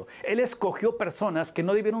bendecido. Él escogió personas que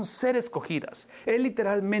no debieron ser escogidas. Él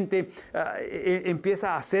literalmente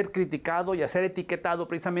empieza a ser criticado y a ser etiquetado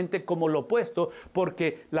precisamente como lo opuesto,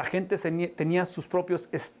 porque la gente tenía sus propios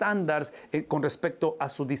estándares con respecto a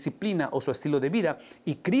su disciplina o su estilo de vida.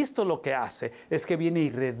 Y Cristo lo que hace es que viene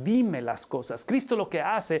y redime las cosas. Cristo lo que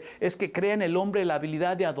hace es que crea en el hombre la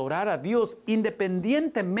habilidad de adorar a Dios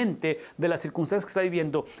independientemente de las circunstancias que está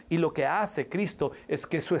viviendo, y lo que hace Cristo es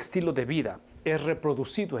que su estilo de vida es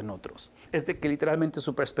reproducido en otros. Es de que literalmente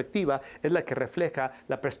su perspectiva es la que refleja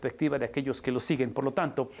la perspectiva de aquellos que lo siguen. Por lo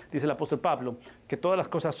tanto, dice el apóstol Pablo, que todas las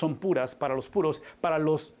cosas son puras para los puros,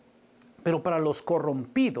 pero para los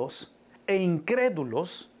corrompidos e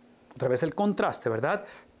incrédulos, otra vez el contraste, ¿verdad?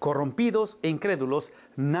 Corrompidos e incrédulos,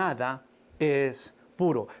 nada es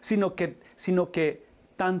puro, sino que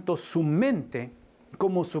tanto su mente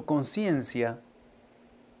como su conciencia,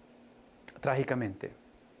 trágicamente,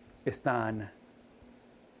 están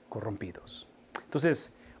corrompidos.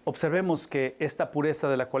 Entonces, observemos que esta pureza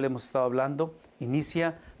de la cual hemos estado hablando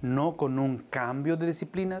inicia no con un cambio de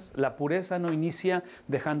disciplinas. La pureza no inicia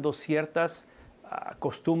dejando ciertas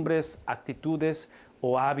costumbres, actitudes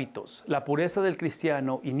o hábitos. La pureza del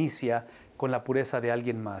cristiano inicia con la pureza de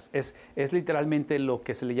alguien más. Es literalmente lo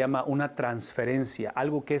que se le llama una transferencia,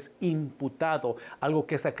 algo que es imputado, algo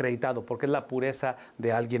que es acreditado, porque es la pureza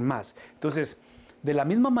de alguien más. Entonces, de la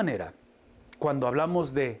misma manera, cuando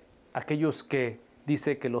hablamos de aquellos que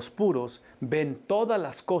dice que los puros ven todas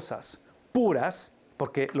las cosas puras,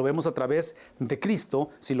 porque lo vemos a través de Cristo,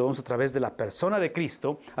 si lo vemos a través de la persona de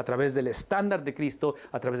Cristo, a través del estándar de Cristo,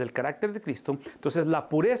 a través del carácter de Cristo. Entonces la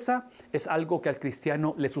pureza es algo que al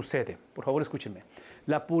cristiano le sucede. Por favor, escúchenme.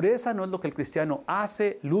 La pureza no es lo que el cristiano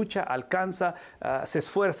hace, lucha, alcanza, se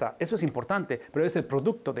esfuerza. Eso es importante, pero es el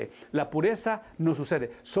producto de. La pureza no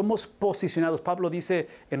sucede. Somos posicionados. Pablo dice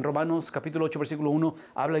en Romanos capítulo 8, versículo 1,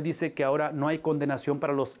 habla y dice que ahora no hay condenación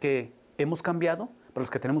para los que hemos cambiado, para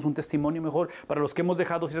los que tenemos un testimonio mejor, para los que hemos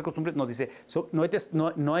dejado ciertas costumbres. Nos dice,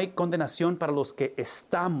 no hay condenación para los que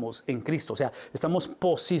estamos en Cristo, o sea, estamos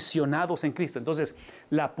posicionados en Cristo. Entonces,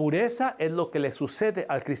 la pureza es lo que le sucede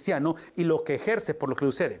al cristiano y lo que ejerce por lo que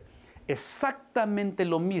le sucede. Exactamente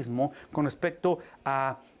lo mismo con respecto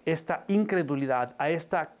a esta incredulidad, a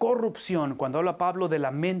esta corrupción. Cuando habla Pablo de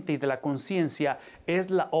la mente y de la conciencia, es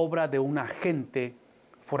la obra de un agente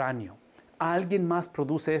foráneo. Alguien más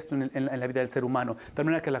produce esto en la vida del ser humano. De tal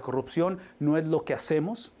manera que la corrupción no es lo que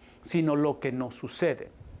hacemos, sino lo que nos sucede.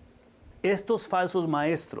 Estos falsos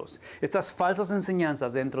maestros, estas falsas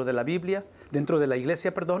enseñanzas dentro de la Biblia, dentro de la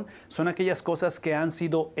iglesia, son aquellas cosas que han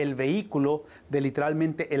sido el vehículo de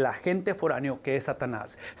literalmente el agente foráneo que es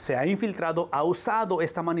Satanás. Se ha infiltrado, ha usado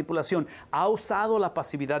esta manipulación, ha usado la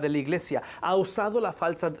pasividad de la iglesia, ha usado la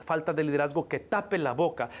falta de liderazgo que tape la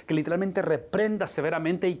boca, que literalmente reprenda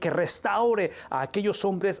severamente y que restaure a aquellos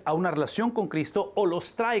hombres a una relación con Cristo o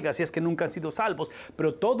los traiga si es que nunca han sido salvos.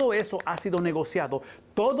 Pero todo eso ha sido negociado,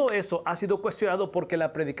 todo eso ha sido cuestionado porque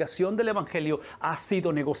la predicación del evangelio ha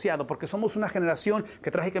sido negociado, porque somos una generación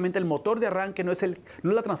que trágicamente el motor de arranque no es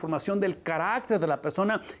la transformación del carácter de la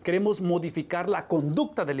persona. Queremos modificar la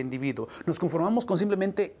conducta del individuo. Nos conformamos con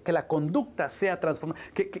simplemente que la conducta sea transformada,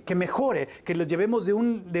 que mejore, que los llevemos de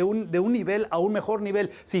un nivel a un mejor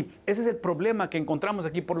nivel. Sí, ese es el problema que encontramos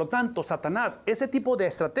aquí. Por lo tanto, Satanás, ese tipo de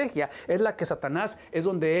estrategia es la que Satanás es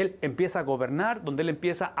donde él empieza a gobernar, donde él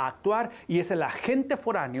empieza a actuar, y es el agente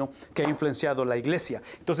foráneo que ha influenciado la iglesia.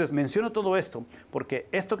 Entonces menciono todo esto porque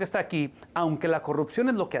esto que está aquí, aunque la corrupción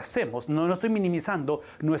es lo que hacemos, no estoy minimizando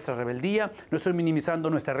nuestra rebeldía, no estoy minimizando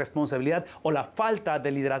nuestra responsabilidad o la falta de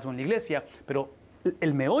liderazgo en la iglesia, pero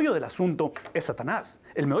el meollo del asunto es Satanás.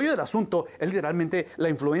 El meollo del asunto es literalmente la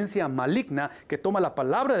influencia maligna que toma la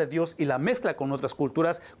palabra de Dios y la mezcla con otras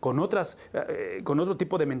culturas, con otro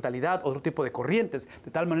tipo de mentalidad, otro tipo de corrientes,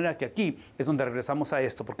 de tal manera que aquí es donde regresamos a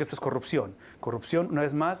esto, porque esto es corrupción. Corrupción, una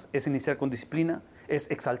vez más, es iniciar con disciplina,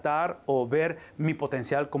 es exaltar o ver mi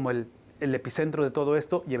potencial como el epicentro de todo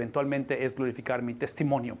esto, y eventualmente es glorificar mi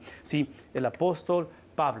testimonio. Sí, el apóstol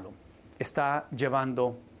Pablo está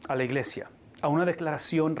llevando a la iglesia a una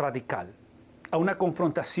declaración radical, a una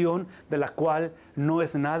confrontación de la cual no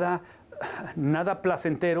es nada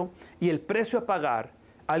placentero, y el precio a pagar,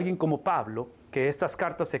 alguien como Pablo, que estas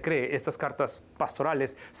cartas estas cartas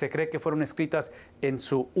pastorales, se cree que fueron escritas en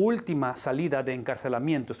su última salida de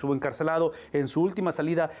encarcelamiento. Estuvo encarcelado en su última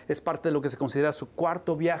salida, es parte de lo que se considera su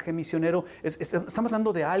cuarto viaje misionero. Estamos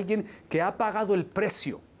hablando de alguien que ha pagado el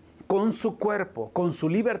precio con su cuerpo, con su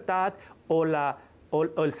libertad o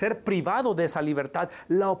el ser privado de esa libertad,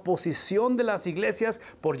 la oposición de las iglesias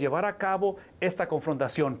por llevar a cabo esta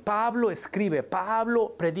confrontación. Pablo escribe,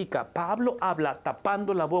 Pablo predica, Pablo habla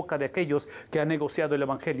tapando la boca de aquellos que han negociado el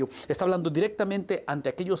evangelio. Está hablando directamente ante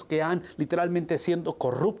aquellos que han literalmente siendo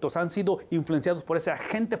corruptos, han sido influenciados por ese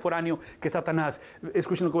agente foráneo que es Satanás.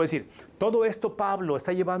 Escuchen lo que voy a decir. Todo esto Pablo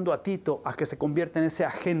está llevando a Tito a que se convierta en ese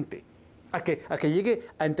agente. A que llegue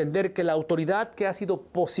a entender que la autoridad que ha sido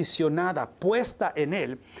posicionada, puesta en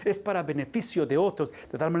él, es para beneficio de otros,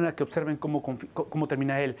 de tal manera que observen cómo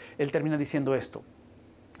termina él. Él termina diciendo esto.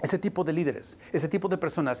 Ese tipo de líderes, ese tipo de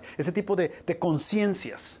personas, ese tipo de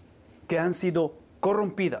conciencias que han sido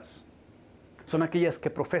corrompidas, son aquellas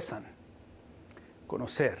que profesan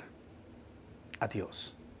conocer a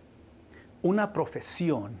Dios. Una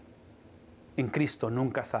profesión en Cristo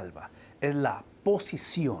nunca salva. Es la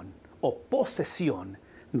posición o posesión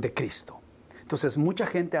de Cristo. Entonces, mucha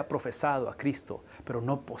gente ha profesado a Cristo, pero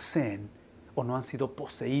no poseen o no han sido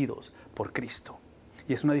poseídos por Cristo.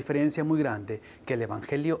 Y es una diferencia muy grande que el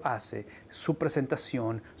evangelio hace su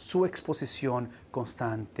presentación, su exposición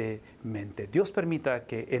constantemente. Dios permita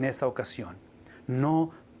que en esta ocasión no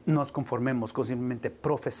nos conformemos con simplemente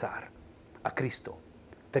profesar a Cristo.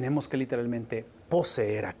 Tenemos que literalmente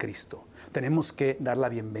poseer a Cristo. Tenemos que dar la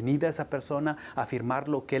bienvenida a esa persona, afirmar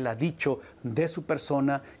lo que Él ha dicho de su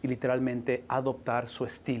persona y literalmente adoptar su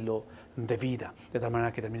estilo de vida. De tal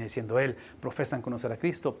manera que termine diciendo Él, profesan conocer a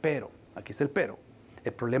Cristo, pero, aquí está el pero,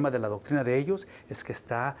 el problema de la doctrina de ellos es que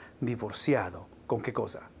está divorciado. ¿Con qué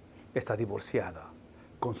cosa? Está divorciada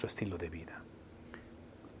con su estilo de vida.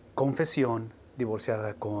 Confesión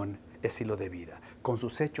divorciada con estilo de vida. Con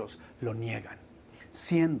sus hechos lo niegan.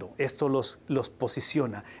 Siendo, esto los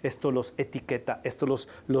posiciona, esto los etiqueta, esto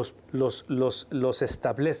los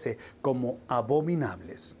establece como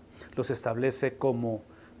abominables, los establece como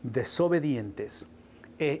desobedientes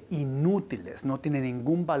e inútiles, no tienen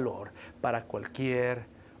ningún valor para cualquier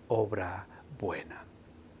obra buena.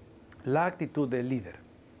 La actitud del líder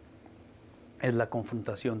es la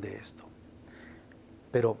confrontación de esto.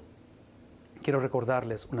 Pero quiero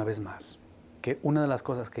recordarles una vez más que una de las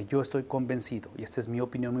cosas que yo estoy convencido, y esta es mi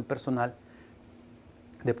opinión muy personal,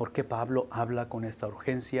 de por qué Pablo habla con esta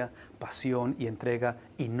urgencia, pasión y entrega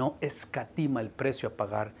y no escatima el precio a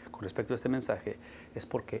pagar con respecto a este mensaje, es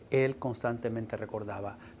porque él constantemente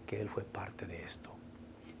recordaba que él fue parte de esto.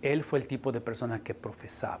 Él fue el tipo de persona que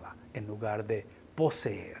profesaba en lugar de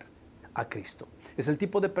poseer a Cristo. Es el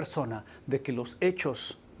tipo de persona de que los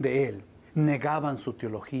hechos de él negaban su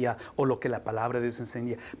teología o lo que la palabra de Dios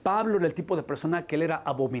enseña. Pablo era el tipo de persona que él era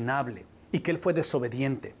abominable y que él fue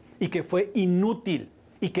desobediente y que fue inútil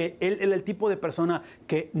y que él era el tipo de persona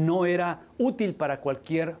que no era útil para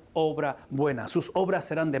cualquier obra buena. Sus obras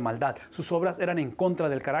eran de maldad, sus obras eran en contra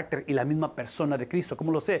del carácter y la misma persona de Cristo.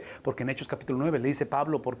 ¿Cómo lo sé? Porque en Hechos capítulo 9 le dice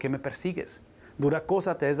Pablo, ¿por qué me persigues? Dura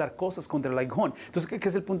cosa te es dar cosas contra el aguijón. Entonces, ¿qué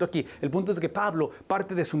es el punto aquí? El punto es que Pablo,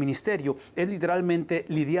 parte de su ministerio, es literalmente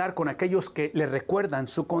lidiar con aquellos que le recuerdan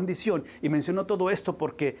su condición. Y menciono todo esto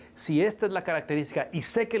porque si esta es la característica, y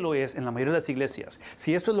sé que lo es en la mayoría de las iglesias,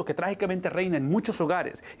 si esto es lo que trágicamente reina en muchos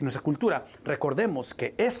hogares y nuestra cultura, recordemos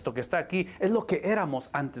que esto que está aquí es lo que éramos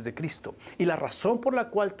antes de Cristo. Y la razón por la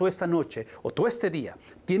cual tú esta noche o tú este día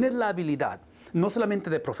tienes la habilidad no solamente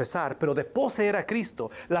de profesar, pero de poseer a Cristo.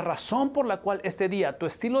 La razón por la cual este día tu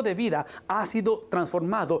estilo de vida ha sido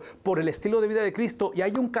transformado por el estilo de vida de Cristo y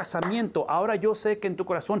hay un casamiento. Ahora yo sé que en tu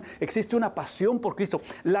corazón existe una pasión por Cristo.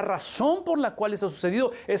 La razón por la cual eso ha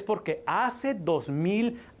sucedido es porque hace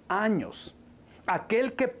 2000 años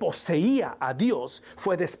aquel que poseía a Dios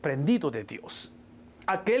fue desprendido de Dios.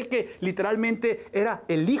 Aquel que literalmente era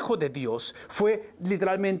el Hijo de Dios fue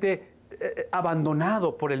literalmente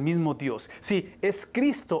abandonado por el mismo Dios. Sí, es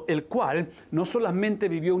Cristo el cual no solamente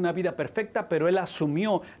vivió una vida perfecta, pero Él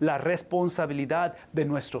asumió la responsabilidad de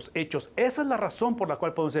nuestros hechos. Esa es la razón por la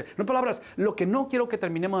cual podemos decir, no palabras, lo que no quiero que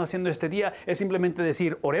terminemos haciendo este día es simplemente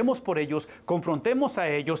decir, oremos por ellos, confrontemos a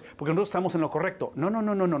ellos, porque nosotros estamos en lo correcto. No.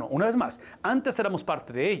 Una vez más, antes éramos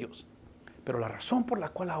parte de ellos, pero la razón por la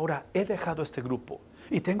cual ahora he dejado este grupo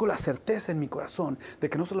y tengo la certeza en mi corazón de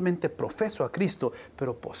que no solamente profeso a Cristo,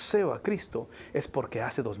 pero poseo a Cristo, es porque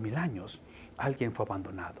hace 2000 años alguien fue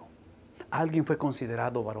abandonado. Alguien fue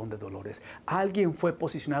considerado varón de dolores. Alguien fue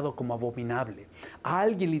posicionado como abominable.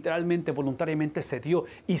 Alguien literalmente, voluntariamente cedió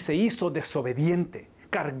y se hizo desobediente.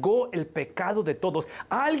 Cargó el pecado de todos.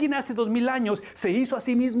 Alguien hace 2000 años se hizo a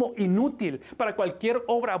sí mismo inútil para cualquier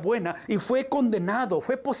obra buena y fue condenado,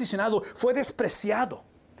 fue posicionado, fue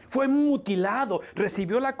despreciado. Fue mutilado,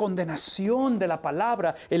 recibió la condenación de la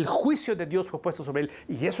palabra, el juicio de Dios fue puesto sobre él.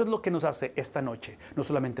 Y eso es lo que nos hace esta noche, no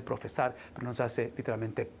solamente profesar, pero nos hace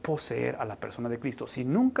literalmente poseer a la persona de Cristo. Si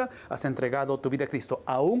nunca has entregado tu vida a Cristo,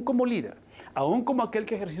 aún como líder, aún como aquel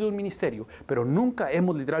que ha ejercido un ministerio, pero nunca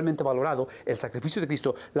hemos literalmente valorado el sacrificio de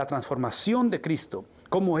Cristo, la transformación de Cristo,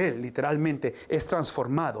 cómo Él literalmente es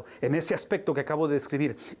transformado en ese aspecto que acabo de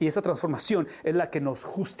describir. Y esa transformación es la que nos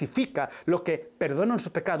justifica, lo que perdona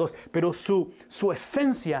nuestros pecados, pero su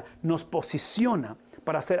esencia nos posiciona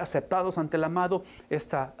para ser aceptados ante el amado.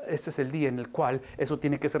 Este es el día en el cual eso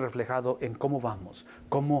tiene que ser reflejado en cómo vamos,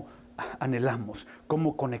 cómo anhelamos,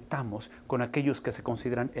 cómo conectamos con aquellos que se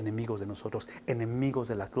consideran enemigos de nosotros, enemigos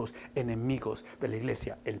de la cruz, enemigos de la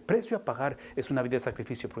iglesia. El precio a pagar es una vida de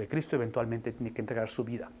sacrificio, porque Cristo eventualmente tiene que entregar su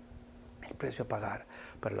vida. El precio a pagar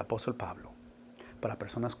para el apóstol Pablo, para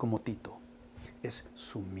personas como Tito, es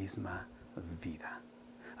su misma vida.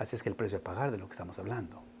 Así es que el precio a pagar de lo que estamos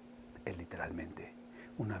hablando es literalmente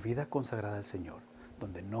una vida consagrada al Señor,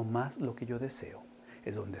 donde no más lo que yo deseo,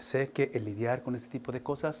 es donde sé que el lidiar con este tipo de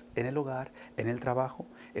cosas en el hogar, en el trabajo,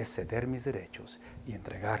 es ceder mis derechos y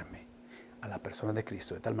entregarme a la persona de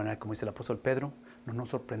Cristo. De tal manera, como dice el apóstol Pedro, no nos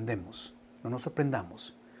sorprendamos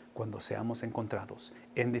cuando seamos encontrados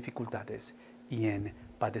en dificultades y en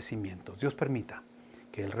padecimientos. Dios permita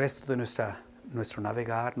que el resto de nuestra nuestro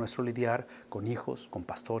navegar, nuestro lidiar con hijos, con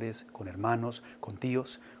pastores, con hermanos, con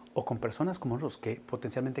tíos o con personas como nosotros que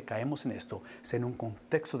potencialmente caemos en esto, sea en un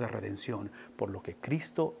contexto de redención por lo que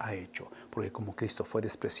Cristo ha hecho. Porque como Cristo fue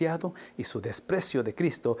despreciado y su desprecio de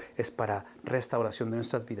Cristo es para restauración de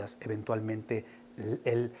nuestras vidas, eventualmente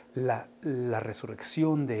la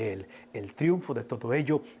resurrección de Él, el triunfo de todo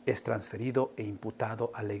ello es transferido e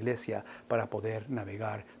imputado a la iglesia para poder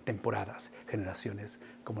navegar temporadas, generaciones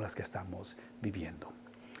como las que estamos viviendo.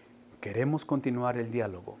 Queremos continuar el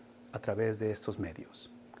diálogo a través de estos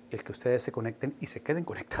medios. El que ustedes se conecten y se queden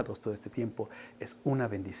conectados todo este tiempo es una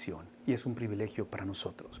bendición y es un privilegio para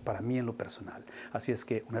nosotros, para mí en lo personal. Así es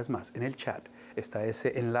que, una vez más, en el chat está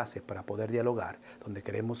ese enlace para poder dialogar, donde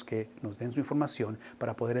queremos que nos den su información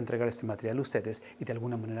para poder entregar este material a ustedes y de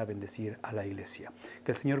alguna manera bendecir a la iglesia.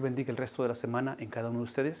 Que el Señor bendiga el resto de la semana en cada uno de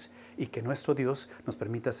ustedes y que nuestro Dios nos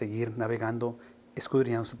permita seguir navegando,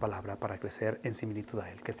 escudriñando su palabra para crecer en similitud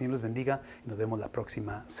a Él. Que el Señor los bendiga y nos vemos la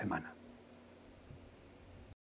próxima semana.